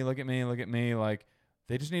 look at me, look at me, look at me. Like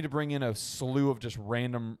they just need to bring in a slew of just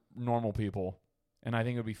random normal people. And I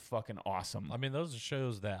think it would be fucking awesome. I mean, those are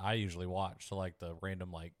shows that I usually watch. So like the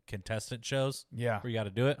random like contestant shows Yeah. where you got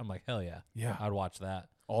to do it. I'm like, hell yeah. Yeah. I'd watch that.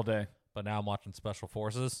 All day. But now I'm watching Special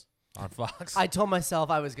Forces on Fox. I told myself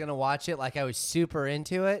I was going to watch it like I was super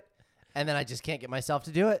into it, and then I just can't get myself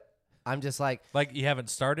to do it. I'm just like, Like you haven't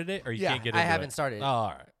started it, or you yeah, can't get into I haven't it? started Oh, all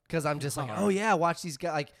right. because I'm just like, All oh, right. yeah, watch these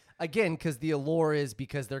guys. Like, again, because the allure is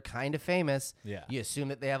because they're kind of famous. Yeah. You assume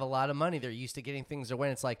that they have a lot of money. They're used to getting things their way.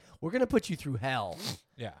 And it's like, we're going to put you through hell.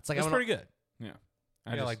 Yeah. It's like, it's I wanna- pretty good.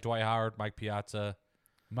 Yeah. Yeah, like Dwight Howard, Mike Piazza.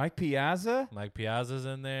 Mike Piazza. Mike Piazza's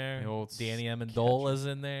in there. The old Danny Amendola's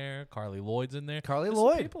in there. Carly Lloyd's in there. Carly There's some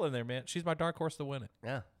Lloyd. people in there, man. She's my dark horse to win it.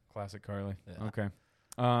 Yeah. Classic Carly. Yeah.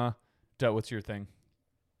 Okay. Dut, what's your thing?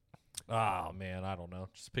 Oh man, I don't know.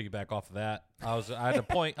 Just piggyback off of that. I had a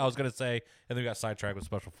point I was gonna say, and then we got sidetracked with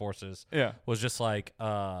Special Forces. Yeah. Was just like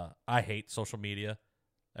I hate social media,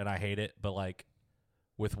 and I hate it, but like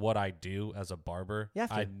with what I do as a barber, You have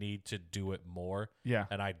to. I need to do it more, Yeah.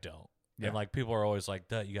 and I don't. Yeah. And like people are always like,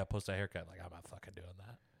 "Duh, you got to post that haircut." Like I'm not fucking doing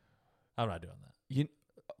that. I'm not doing that. You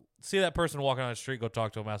See that person walking on the street, go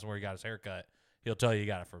talk to him, ask him where he got his haircut. He'll tell you he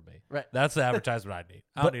got it from me. Right. That's the advertisement I need.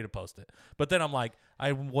 I don't need to post it. But then I'm like,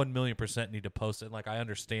 I 1,000,000% need to post it. And like I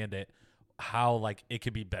understand it, how like it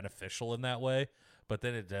could be beneficial in that way. But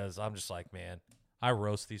then it does. I'm just like, man, I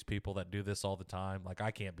roast these people that do this all the time. Like I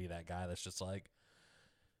can't be that guy that's just like,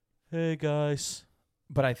 hey guys,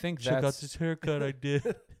 But I think check out that's this haircut I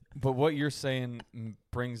did. But what you're saying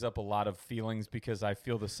brings up a lot of feelings, because I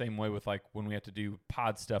feel the same way with like when we have to do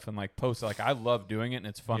pod stuff and like post. Like I love doing it and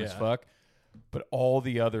it's fun as Yeah. fuck. But all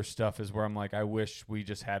the other stuff is where I'm like, I wish we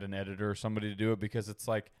just had an editor or somebody to do it, because it's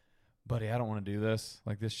like, buddy, I don't want to do this.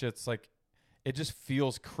 Like this shit's like, it just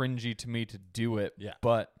feels cringy to me to do it. Yeah.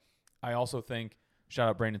 But I also think, shout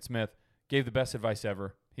out Brandon Smith, gave the best advice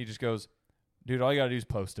ever. He just goes, dude, all you got to do is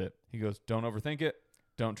post it. He goes, don't overthink it.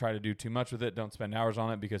 Don't try to do too much with it. Don't spend hours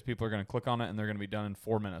on it, because people are going to click on it and they're going to be done in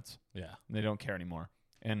 4 minutes. Yeah. And they don't care anymore.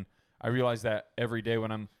 And I realize that every day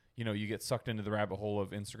when I'm, you get sucked into the rabbit hole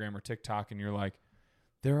of Instagram or TikTok, and you're like,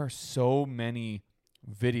 there are so many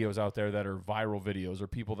videos out there that are viral videos, or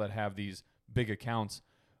people that have these big accounts,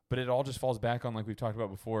 but it all just falls back on, like we've talked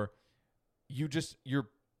about before, you're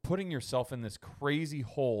putting yourself in this crazy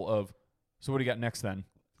hole of, so what do you got next then?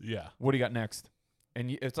 Yeah. What do you got next?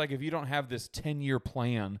 And it's like, if you don't have this 10-year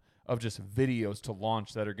plan of just videos to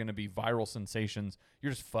launch that are going to be viral sensations,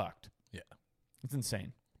 you're just fucked. Yeah. It's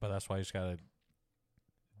insane. But that's why you just got to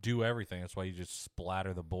do everything. That's why you just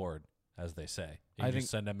splatter the board, as they say. You I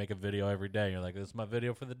just make a video every day. You're like, this is my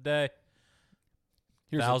video for the day.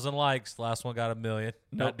 Here's 1,000 likes. Last one got 1 million.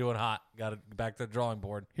 Nope. Not doing hot. Got to back to the drawing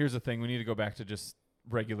board. Here's the thing. We need to go back to just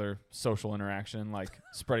regular social interaction, like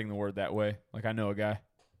spreading the word that way. Like, I know a guy.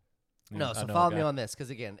 No, I so know a follow me guy. on this, because,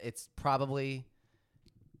 again, it's probably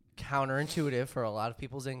counterintuitive for a lot of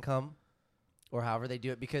people's income or however they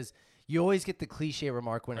do it, because you always get the cliche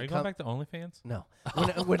remark when Are it you going comes. back to OnlyFans? No. When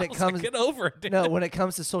I it was comes. like, get over it, dude. No, when it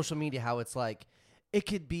comes to social media, how it's like, it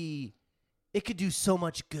could do so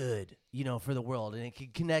much good, for the world, and it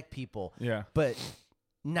could connect people. Yeah. But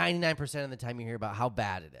 99% of the time you hear about how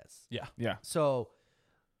bad it is. Yeah. Yeah. So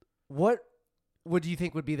what would you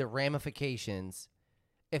think would be the ramifications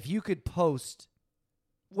if you could post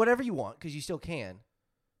whatever you want, because you still can,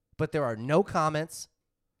 but there are no comments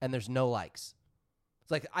and there's no likes?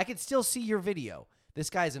 It's like, I could still see your video. This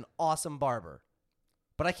guy's an awesome barber,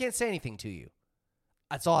 but I can't say anything to you.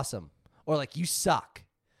 That's awesome. Or like, you suck.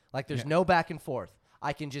 Like, there's no back and forth.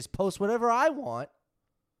 I can just post whatever I want.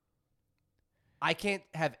 I can't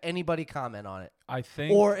have anybody comment on it. I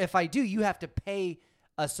think. Or if I do, you have to pay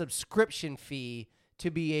a subscription fee to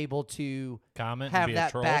be able to Comment and have be a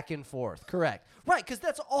that troll? back and forth. Correct. Right, because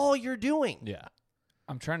that's all you're doing. Yeah.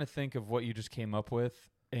 I'm trying to think of what you just came up with,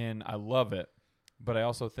 and I love it. But I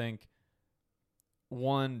also think,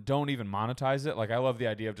 one, don't even monetize it. Like, I love the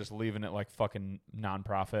idea of just leaving it like fucking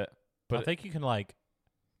nonprofit. But But I think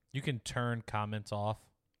you can turn comments off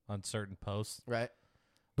on certain posts. Right.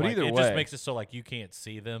 But Like, either it way, just makes it so like you can't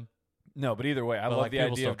see them. no. But either way, I But love like the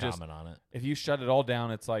people idea still of just comment on it. if you shut it all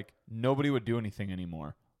down, it's like nobody would do anything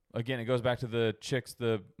anymore. Again, it goes back to the chicks,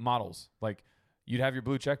 the models. Like, you'd have your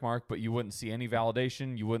blue check mark, but you wouldn't see any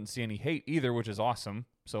validation. You wouldn't see any hate either, which is awesome.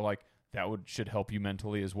 So like that should help you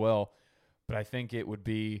mentally as well. But I think it would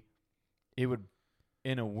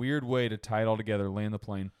in a weird way, to tie it all together, land the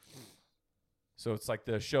plane. So it's like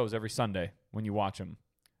the shows every Sunday when you watch them.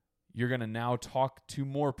 You're going to now talk to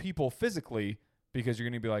more people physically because you're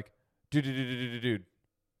going to be like, dude,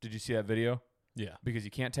 did you see that video? Yeah. Because you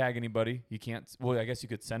can't tag anybody. You can't. Well, I guess you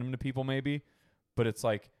could send them to people maybe, but it's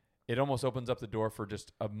like it almost opens up the door for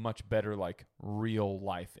just a much better like real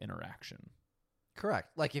life interaction. Correct.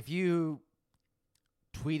 Like, if you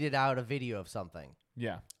tweeted out a video of something,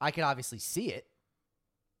 Yeah. I could obviously see it.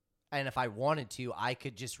 And if I wanted to, I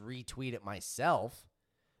could just retweet it myself.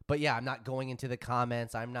 But yeah, I'm not going into the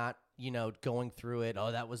comments. I'm not, going through it.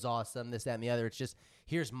 Oh, that was awesome. This, that, and the other. It's just,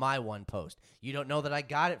 here's my one post. You don't know that I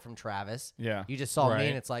got it from Travis. Yeah. You just saw me Right.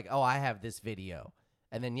 and it's like, oh, I have this video.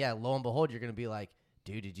 And then, yeah, lo and behold, you're going to be like,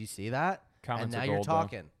 dude, did you see that? Comments and now are you're gold, though.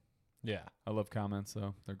 talking. Yeah. I love comments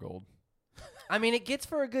though. They're gold. I mean, it gets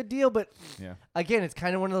for a good deal, but Yeah. again, it's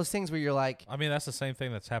kind of one of those things where you're like, I mean, that's the same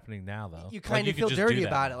thing that's happening now, though. you Like, kind of could feel just do dirty that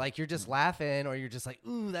about now. it. Like, you're just laughing, or you're just like,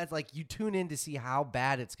 ooh, that's like, you tune in to see how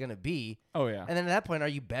bad it's going to be. Oh yeah. And then at that point, are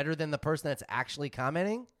you better than the person that's actually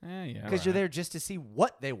commenting? Yeah. Because you're there just to see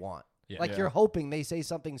what they want. Yeah. Like, Yeah. you're hoping they say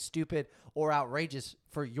something stupid or outrageous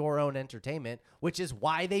for your own entertainment, which is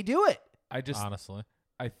why they do it. Honestly.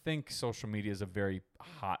 I think social media is a very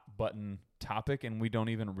hot button topic, and we don't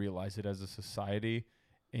even realize it as a society.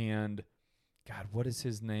 And God, what is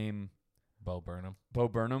his name? Bo Burnham. Bo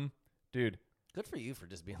Burnham, dude. Good for you for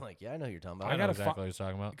just being like, yeah, I know who you're talking about. I know gotta exactly what he's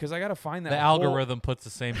talking about. Because I gotta find that The whole- algorithm puts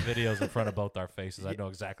the same videos in front of both our faces. I know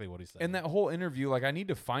exactly what he's saying. And that whole interview, like, I need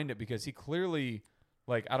to find it because he clearly,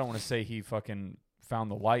 like, I don't want to say he fucking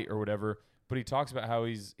found the light or whatever, but he talks about how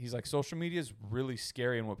he's like, social media is really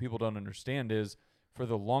scary, and what people don't understand is, for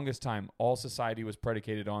the longest time, all society was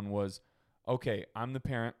predicated on was, okay, I'm the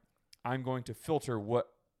parent, I'm going to filter what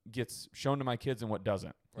gets shown to my kids and what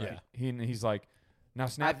doesn't. Yeah. He's like, now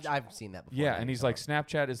Snapchat. I've seen that before. Yeah, and he's like,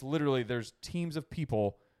 Snapchat is literally, there's teams of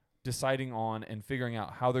people deciding on and figuring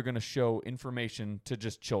out how they're going to show information to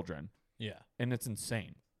just children. yeah. And it's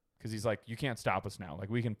insane because he's like, you can't stop us now. Like,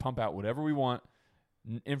 we can pump out whatever we want.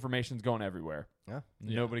 Information's going everywhere. Yeah.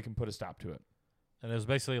 Nobody can put a stop to it. And it was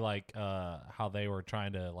basically like how they were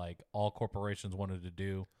trying to, like, all corporations wanted to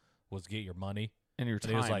do was get your money. And your And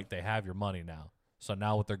time. he was like, they have your money now. So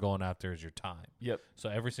now what they're going after is your time. Yep. So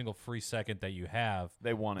every single free second that you have,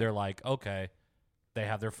 They want it. they're like, okay, they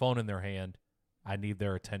have their phone in their hand. I need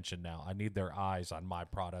their attention now. I need their eyes on my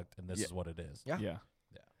product, and this Yeah. is what it is. Yeah. Yeah.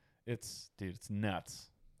 It's, dude, it's nuts.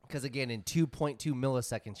 Because, again, in 2.2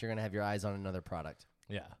 milliseconds, you're going to have your eyes on another product.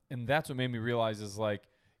 Yeah. And that's what made me realize is, like,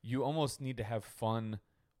 you almost need to have fun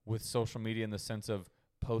with social media in the sense of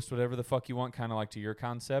post whatever the fuck you want, kind of like to your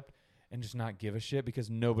concept, and just not give a shit because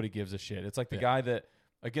nobody gives a shit. It's like the guy that,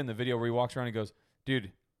 again, the video where he walks around and goes,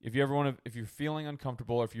 dude, if you ever want to, if you're feeling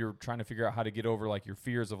uncomfortable, or if you're trying to figure out how to get over like your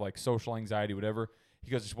fears of like social anxiety, whatever,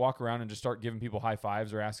 he goes, just walk around and just start giving people high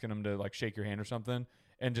fives or asking them to like shake your hand or something,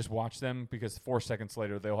 and just watch them, because 4 seconds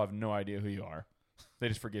later, they'll have no idea who you are. They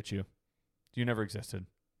just forget you. You never existed.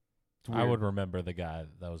 It's I weird. would remember the guy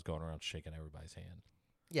that was going around shaking everybody's hand.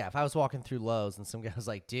 Yeah, if I was walking through Lowe's and some guy was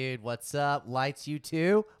like, dude, what's up? Lights you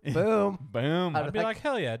too? Boom. Boom. I'd I'd be like,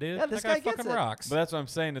 hell yeah, dude. Yeah, this that guy, guy gets fucking it. rocks. But that's what I'm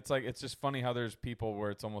saying. It's like, it's just funny how there's people where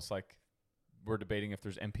it's almost like we're debating if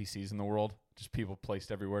there's NPCs in the world, just people placed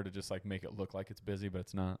everywhere to just like make it look like it's busy, but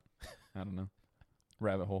it's not. I don't know.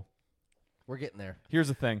 Rabbit hole. We're getting there. Here's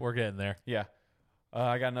the thing. We're getting there. Yeah.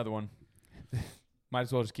 I got another one. Might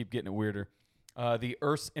as well just keep getting it weirder. The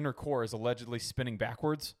Earth's inner core is allegedly spinning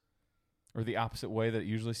backwards, or the opposite way that it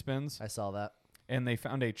usually spins. I saw that. And they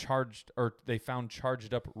found charged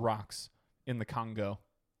up rocks in the Congo.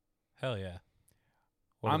 Hell yeah.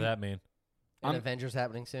 What does that mean? And Avengers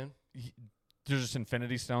happening soon? There's just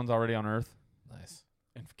infinity stones already on Earth. Nice.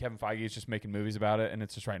 And Kevin Feige is just making movies about it, and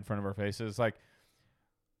it's just right in front of our faces. Like,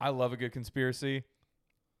 I love a good conspiracy.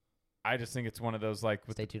 I just think it's one of those, like,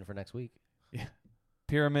 with Stay tuned for next week.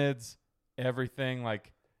 pyramids, everything.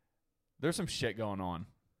 Like, there's some shit going on.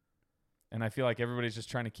 And I feel like everybody's just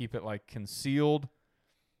trying to keep it, like, concealed.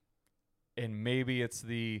 And maybe it's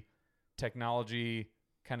the technology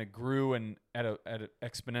kind of grew and at an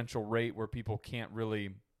exponential rate where people can't really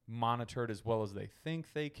monitor it as well as they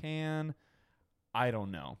think they can. I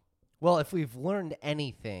don't know. Well, if we've learned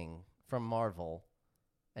anything from Marvel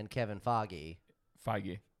and Kevin Feige,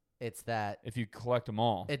 it's that If you collect them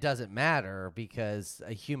all. it doesn't matter because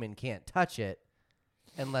a human can't touch it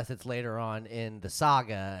unless it's later on in the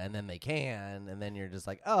saga, and then they can, and then you're just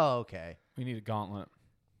like, oh, okay. We need a gauntlet.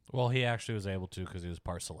 Well, he actually was able to because he was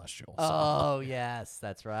part celestial. So. Oh, yes,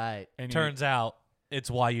 that's right. And Turns out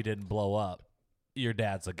it's why you didn't blow up. Your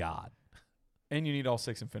dad's a god. and you need all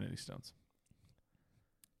 6 Infinity Stones.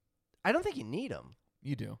 I don't think you need them.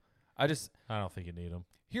 You do. I don't think you need them.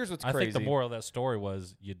 Here's what's I crazy. think the moral of that story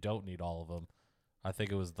was you don't need all of them. I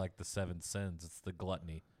think it was like the 7 sins. It's the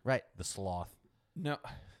gluttony, Right. the sloth, No.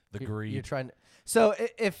 the You're- greed. You're trying to. So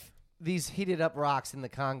if these heated up rocks in the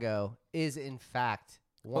Congo is in fact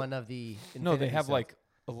one of the No, they Infinity have Stones. like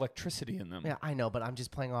electricity in them. Yeah, I know, but I'm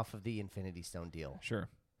just playing off of the Infinity Stone deal. Sure.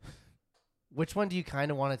 Which one do you kind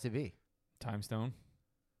of want it to be? Time stone.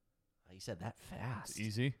 Oh, you said that fast. It's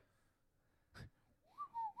easy.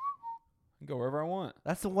 I can go wherever I want.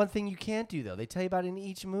 That's the one thing you can't do, though. They tell you about it in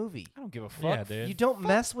each movie. I don't give a fuck. Yeah, dude. You don't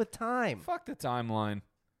mess with time. Fuck the timeline.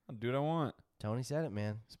 I'll do what I want. Tony said it,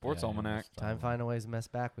 man. Sports Yeah, almanac. it was Time finding ways to mess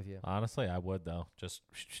back with you. Honestly, I would though. Just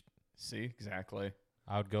See, exactly.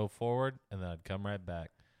 I would go forward and then I'd come right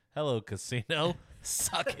back. Hello, casino.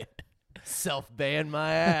 Suck it. Self-ban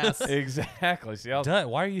my ass. Exactly. See, I'll Duh,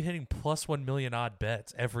 why are you hitting plus 1 million odd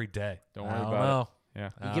bets every day? don't I worry don't about know. it. Yeah.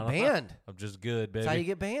 I You get don't know. banned. I'm just good, baby. That's how you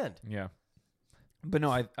get banned. Yeah. But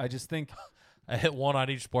no, I just think I hit one on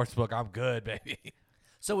each sports book. I'm good, baby.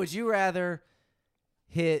 So would you rather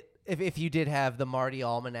hit, if you did have the Marty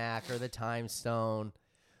Almanac or the Time Stone,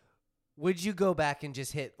 would you go back and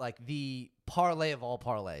just hit like the parlay of all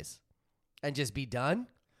parlays and just be done?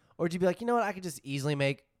 Or would you be like, you know what, I could just easily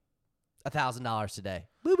make $1,000 today.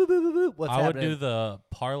 Boop, boop, boop, boop, boop. What's I would happening? do the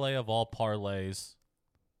parlay of all parlays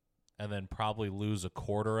and then probably lose a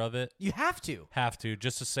quarter of it. You have to. Have to,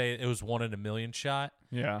 just to say it was 1 in a million shot.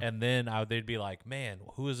 yeah. And then they'd be like, man,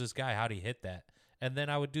 who is this guy? How'd he hit that? And then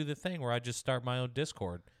I would do the thing where I just start my own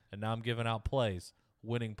Discord. And now I'm giving out plays,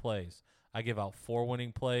 winning plays. I give out 4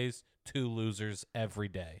 winning plays, 2 losers every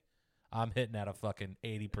day. I'm hitting at a fucking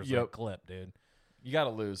 80% Yep. clip, dude. You got to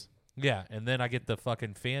lose. Yeah, and then I get the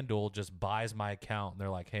fucking FanDuel just buys my account, and they're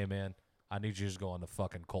like, hey, man, I need you to just go on the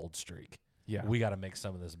fucking cold streak. Yeah. We got to make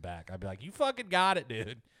some of this back. I'd be like, you fucking got it,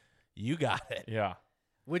 dude. You got it. Yeah.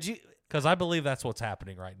 Would you? Because I believe that's what's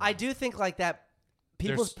happening right now. I do think like that.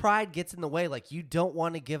 People's pride gets in the way. Like you don't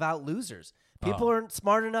want to give out losers. People aren't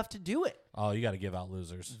smart enough to do it. Oh, you got to give out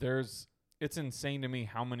losers. It's insane to me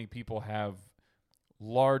how many people have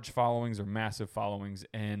large followings or massive followings,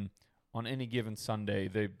 and on any given Sunday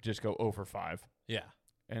they just go 0 for 5. Yeah.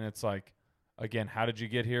 And it's like, again, how did you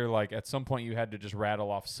get here? Like at some point you had to just rattle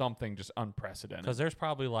off something just unprecedented. Because there's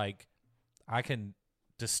probably like, I can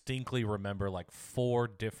distinctly remember like 4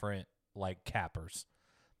 different like cappers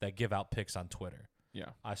that give out picks on Twitter. Yeah.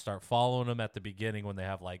 I start following them at the beginning when they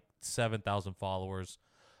have like 7,000 followers.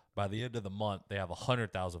 By the end of the month, they have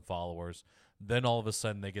 100,000 followers. Then all of a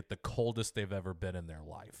sudden, they get the coldest they've ever been in their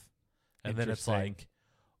life. And then it's Interesting. like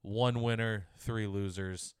 1 winner, 3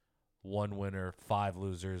 losers, 1 winner, 5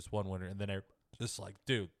 losers, 1 winner. And then they're just like,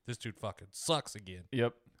 dude, this dude fucking sucks again.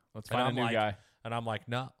 Yep. Let's And find I'm a new like- guy. And I'm like,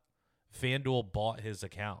 no. FanDuel bought his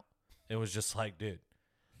account. It was just like, dude,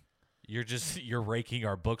 you're raking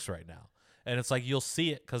our books right now. And it's like, you'll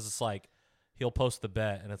see it because it's like, he'll post the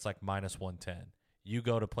bet and it's like minus 110. You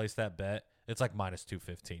go to place that bet, it's like minus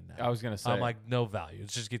 215 now. I was going to say. I'm like, no value.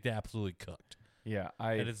 It's just getting absolutely cooked. yeah,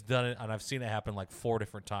 And it's done it, and I've seen it happen like 4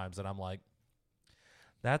 different times. And I'm like,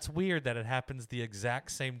 that's weird that it happens the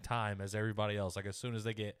exact same time as everybody else. Like as soon as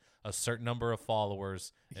they get a certain number of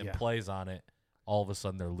followers and Yeah. plays on it, all of a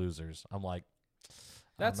sudden they're losers. I'm like,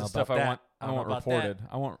 that's the know stuff about I that. want. I don't know want about that. reported.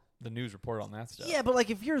 I want the news reported on that stuff. Yeah, but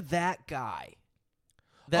like if you're that guy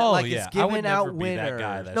that oh like yeah, is I would giving never out be winners. that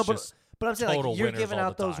guy. That's no, just But I'm saying, total like, you're winners giving all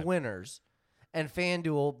out the those time. winners, and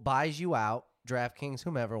FanDuel buys you out. DraftKings,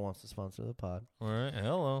 whomever wants to sponsor the pod, All right,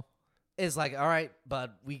 hello. is like, all right,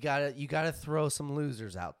 bud, you gotta throw some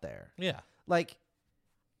losers out there. Yeah. Like,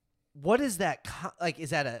 what is that? Like,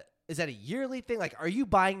 is that a yearly thing? Like, are you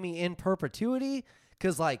buying me in perpetuity?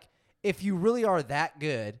 Because, like, if you really are that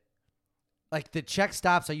good, like, the check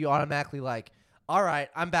stops, are you automatically like, all right,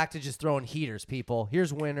 I'm back to just throwing heaters, people.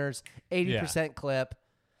 Here's winners, 80% clip.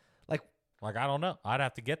 Like, I don't know. I'd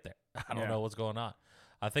have to get there. I don't Yeah. know what's going on.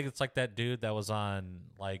 I think it's like that dude that was on,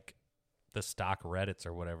 like, the stock Reddits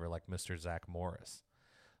or whatever, like Mr. Zach Morris.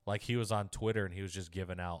 Like, he was on Twitter and he was just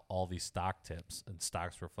giving out all these stock tips, and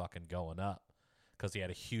stocks were fucking going up because he had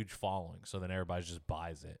a huge following. So then everybody just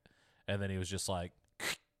buys it. And then he was just like,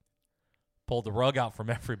 pulled the rug out from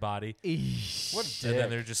everybody. What And then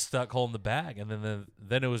they're just stuck holding the bag. And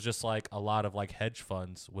then it was just like a lot of, like, hedge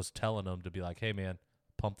funds was telling them to be like, hey, man,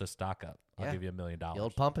 pump this stock up. I'll Yeah. give you $1 million. the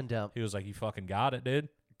old pump and dump. He was like, you fucking got it, dude.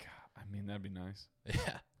 God, I mean, that'd be nice.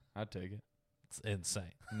 Yeah. I'd take it. It's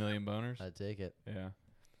insane. $1 million boners. I'd take it. Yeah.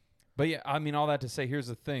 But yeah, I mean, all that to say, here's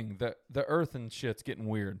the thing: the Earth and shit's getting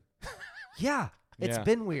weird. Yeah, it's Yeah.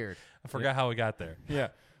 been weird. I forgot how we got there. Yeah.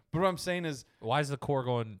 But what I'm saying is, Why is the core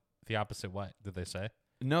going the opposite way? Did they say?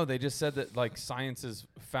 no, they just said that like science has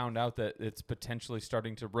found out that it's potentially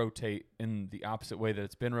starting to rotate in the opposite way that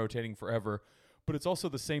it's been rotating forever. But it's also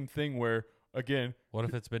the same thing where, again, What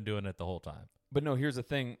if it's been doing it the whole time? but no, here's the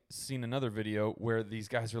thing. Seen another video where these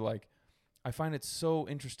guys are like, I find it so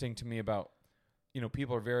interesting to me about,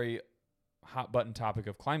 people are very hot button topic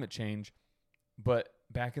of climate change. But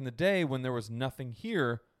back in the day when there was nothing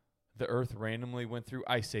here, the Earth randomly went through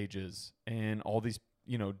ice ages and all these,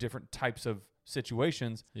 different types of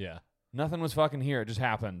situations. Yeah. Nothing was fucking here. It just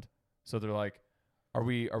happened. So they're like, are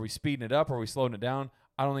we speeding it up? Are we slowing it down?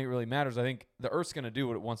 I don't think it really matters. I think the Earth's going to do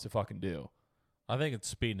what it wants to fucking do. I think it's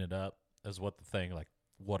speeding it up is what the thing, like,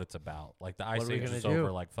 what it's about. Like, the ice are we age gonna is do?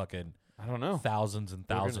 over, like, fucking I don't know. thousands and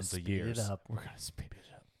We're gonna thousands of speed years. it up. We're going to speed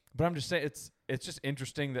it up. But I'm just saying it's just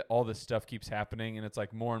interesting that all this stuff keeps happening, and it's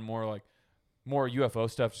like more and more like more UFO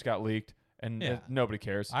stuff just got leaked, and Yeah. nobody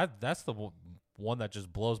cares. That's the one that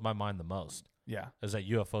just blows my mind the most, yeah. is that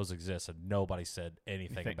UFOs exist and nobody said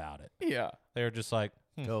anything Anything. about it. Yeah. They were just like,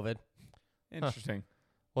 COVID. Interesting.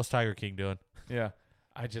 what's Tiger King doing? Yeah.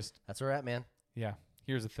 I just, That's where we're at, man. yeah.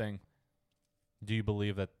 Here's the thing. Do you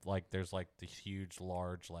believe that, like, there's, like, the huge,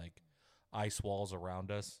 large, like, ice walls around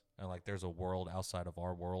us, and, like, there's a world outside of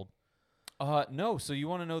our world? No. So you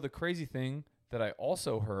want to know the crazy thing that I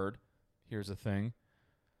also heard? Here's the thing.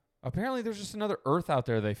 Apparently, there's just another Earth out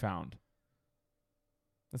there they found.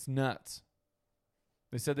 That's nuts.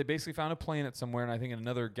 They said they basically found a planet somewhere, and I think in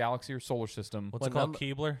another galaxy or solar system. What's What it called?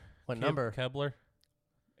 Keebler? What number? Kepler?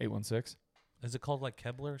 816. Is it called, like,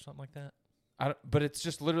 Kepler or something like that? But it's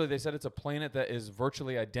just literally, they said it's a planet that is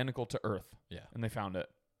virtually identical to Earth. Yeah. And they found it.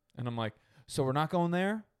 And I'm like, so we're not going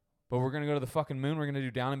there, but we're going to go to the fucking moon. We're going to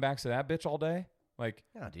do down and backs to that bitch all day? Like,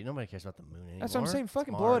 Yeah, dude, nobody cares about the moon anymore. That's what I'm saying. It's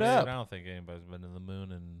Fucking blow it Mars. up. Dude, I don't think anybody's been to the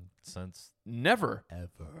moon since never.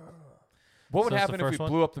 Ever. What would So that's happen the if we first one?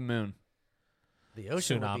 blew up the moon? The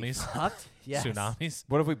ocean would be Tsunamis. fucked. Yes. tsunamis.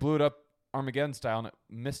 What if we blew it up Armageddon style and it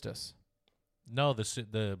missed us? No,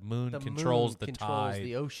 the moon The controls moon the controls tide,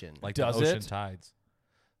 the ocean. like Does the ocean it? tides.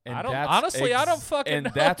 And I don't- that's honestly, I don't fucking And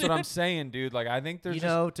know, that's what I'm dude. saying, dude. Like, I think there's you just...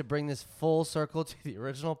 know, to bring this full circle to the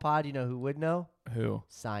original pod, you know who would know? Who?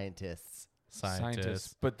 Scientists.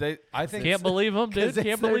 Scientists. But I think... Can't believe them, dude. Because it's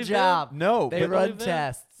Can't their believe job. No, They but run believe them.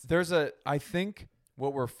 tests. there's I think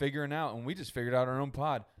what we're figuring out, and we just figured out our own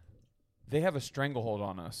pod, they have a stranglehold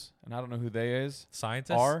on us. And I don't know who they is,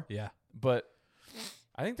 Scientists Are? Yeah. but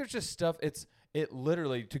I think there's just stuff. It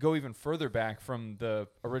literally, to go even further back from the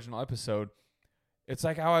original episode, it's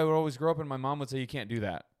like how I would always grow up and my mom would say, you can't do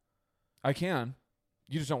that. I can.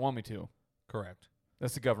 You just don't want me to. Correct.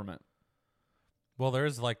 That's the government. Well, there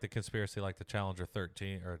is, like, the conspiracy, like the Challenger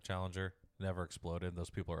 13 or Challenger never exploded. Those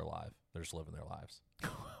people are alive. They're just living their lives.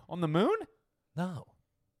 On the moon? No.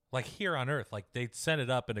 Like, here on Earth, like, they sent it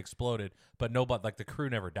up and exploded, but nobody, like, the crew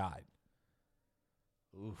never died.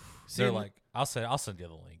 Oof. See, They're like, I'll send you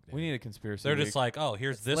the link. Dude. we need a conspiracy. They're week. just like, oh,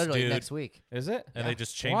 here's It's this literally dude, next week. Is it? and Yeah. they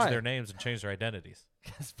just change Why? their names and change their identities.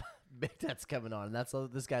 Because Big Dad's coming on. And that's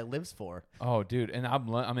what this guy lives for. Oh, dude. And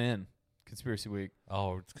I'm in. Conspiracy week.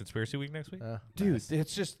 Oh, it's conspiracy week next week. Dude, Nice.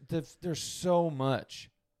 it's just there's so much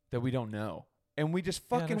that we don't know. And we just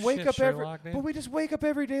Yeah, fucking no wake shit, up Sherlock, dude. but we just wake up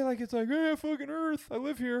every day like it's like, hey, fucking Earth, I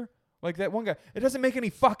live here. Like that one guy. It doesn't make any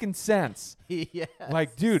fucking sense. Yeah.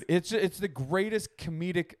 Like, dude, it's the greatest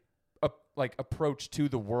comedic approach to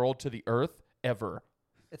the world, to the Earth ever.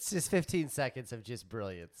 It's just 15 seconds of just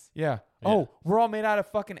brilliance. Yeah. Yeah. Oh, we're all made out of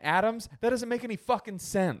fucking atoms? That doesn't make any fucking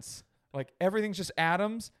sense. Like, everything's just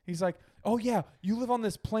atoms. He's like, oh, yeah, you live on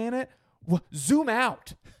this planet? Zoom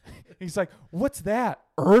out. He's like, what's that?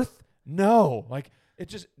 Earth? No. Like, it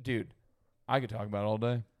just, dude, I could talk about it all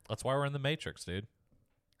day. That's why we're in the Matrix, dude.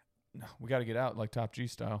 No, we got to get out like Top G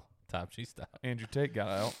style. Top G style. Andrew Tate got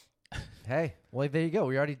out. Hey, well, there you go.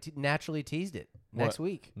 We already naturally teased it. Next What?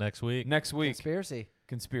 week. Next week. Next week, Conspiracy.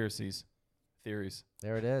 conspiracies, theories.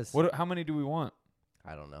 There it is. What? How many do we want?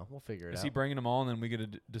 I don't know. We'll figure it Is out. he bringing them all and then we get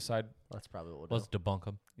to decide? That's probably what we'll do. Let's debunk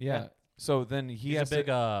him. Yeah. So then He's has a big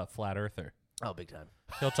to, flat earther. Oh, big time.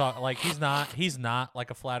 He'll talk like he's not like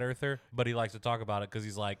a flat earther, but he likes to talk about it because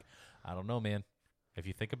he's like, I don't know, man. If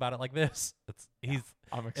you think about it like this,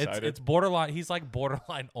 I'm excited. it's borderline. He's like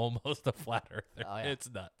borderline almost a flat earther. Oh, yeah. It's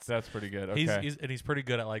nuts. That's pretty good. Okay. He's pretty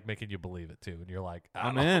good at like making you believe it too, and you're like,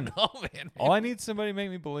 I'm don't in. know, man. All I need is somebody to make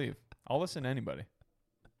me believe. I'll listen to anybody.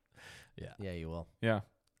 Yeah, you will. Yeah.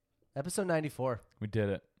 Episode 94. We did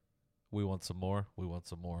it. We want some more. We want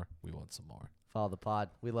some more. We want some more. Follow the pod.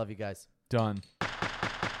 We love you guys. Done.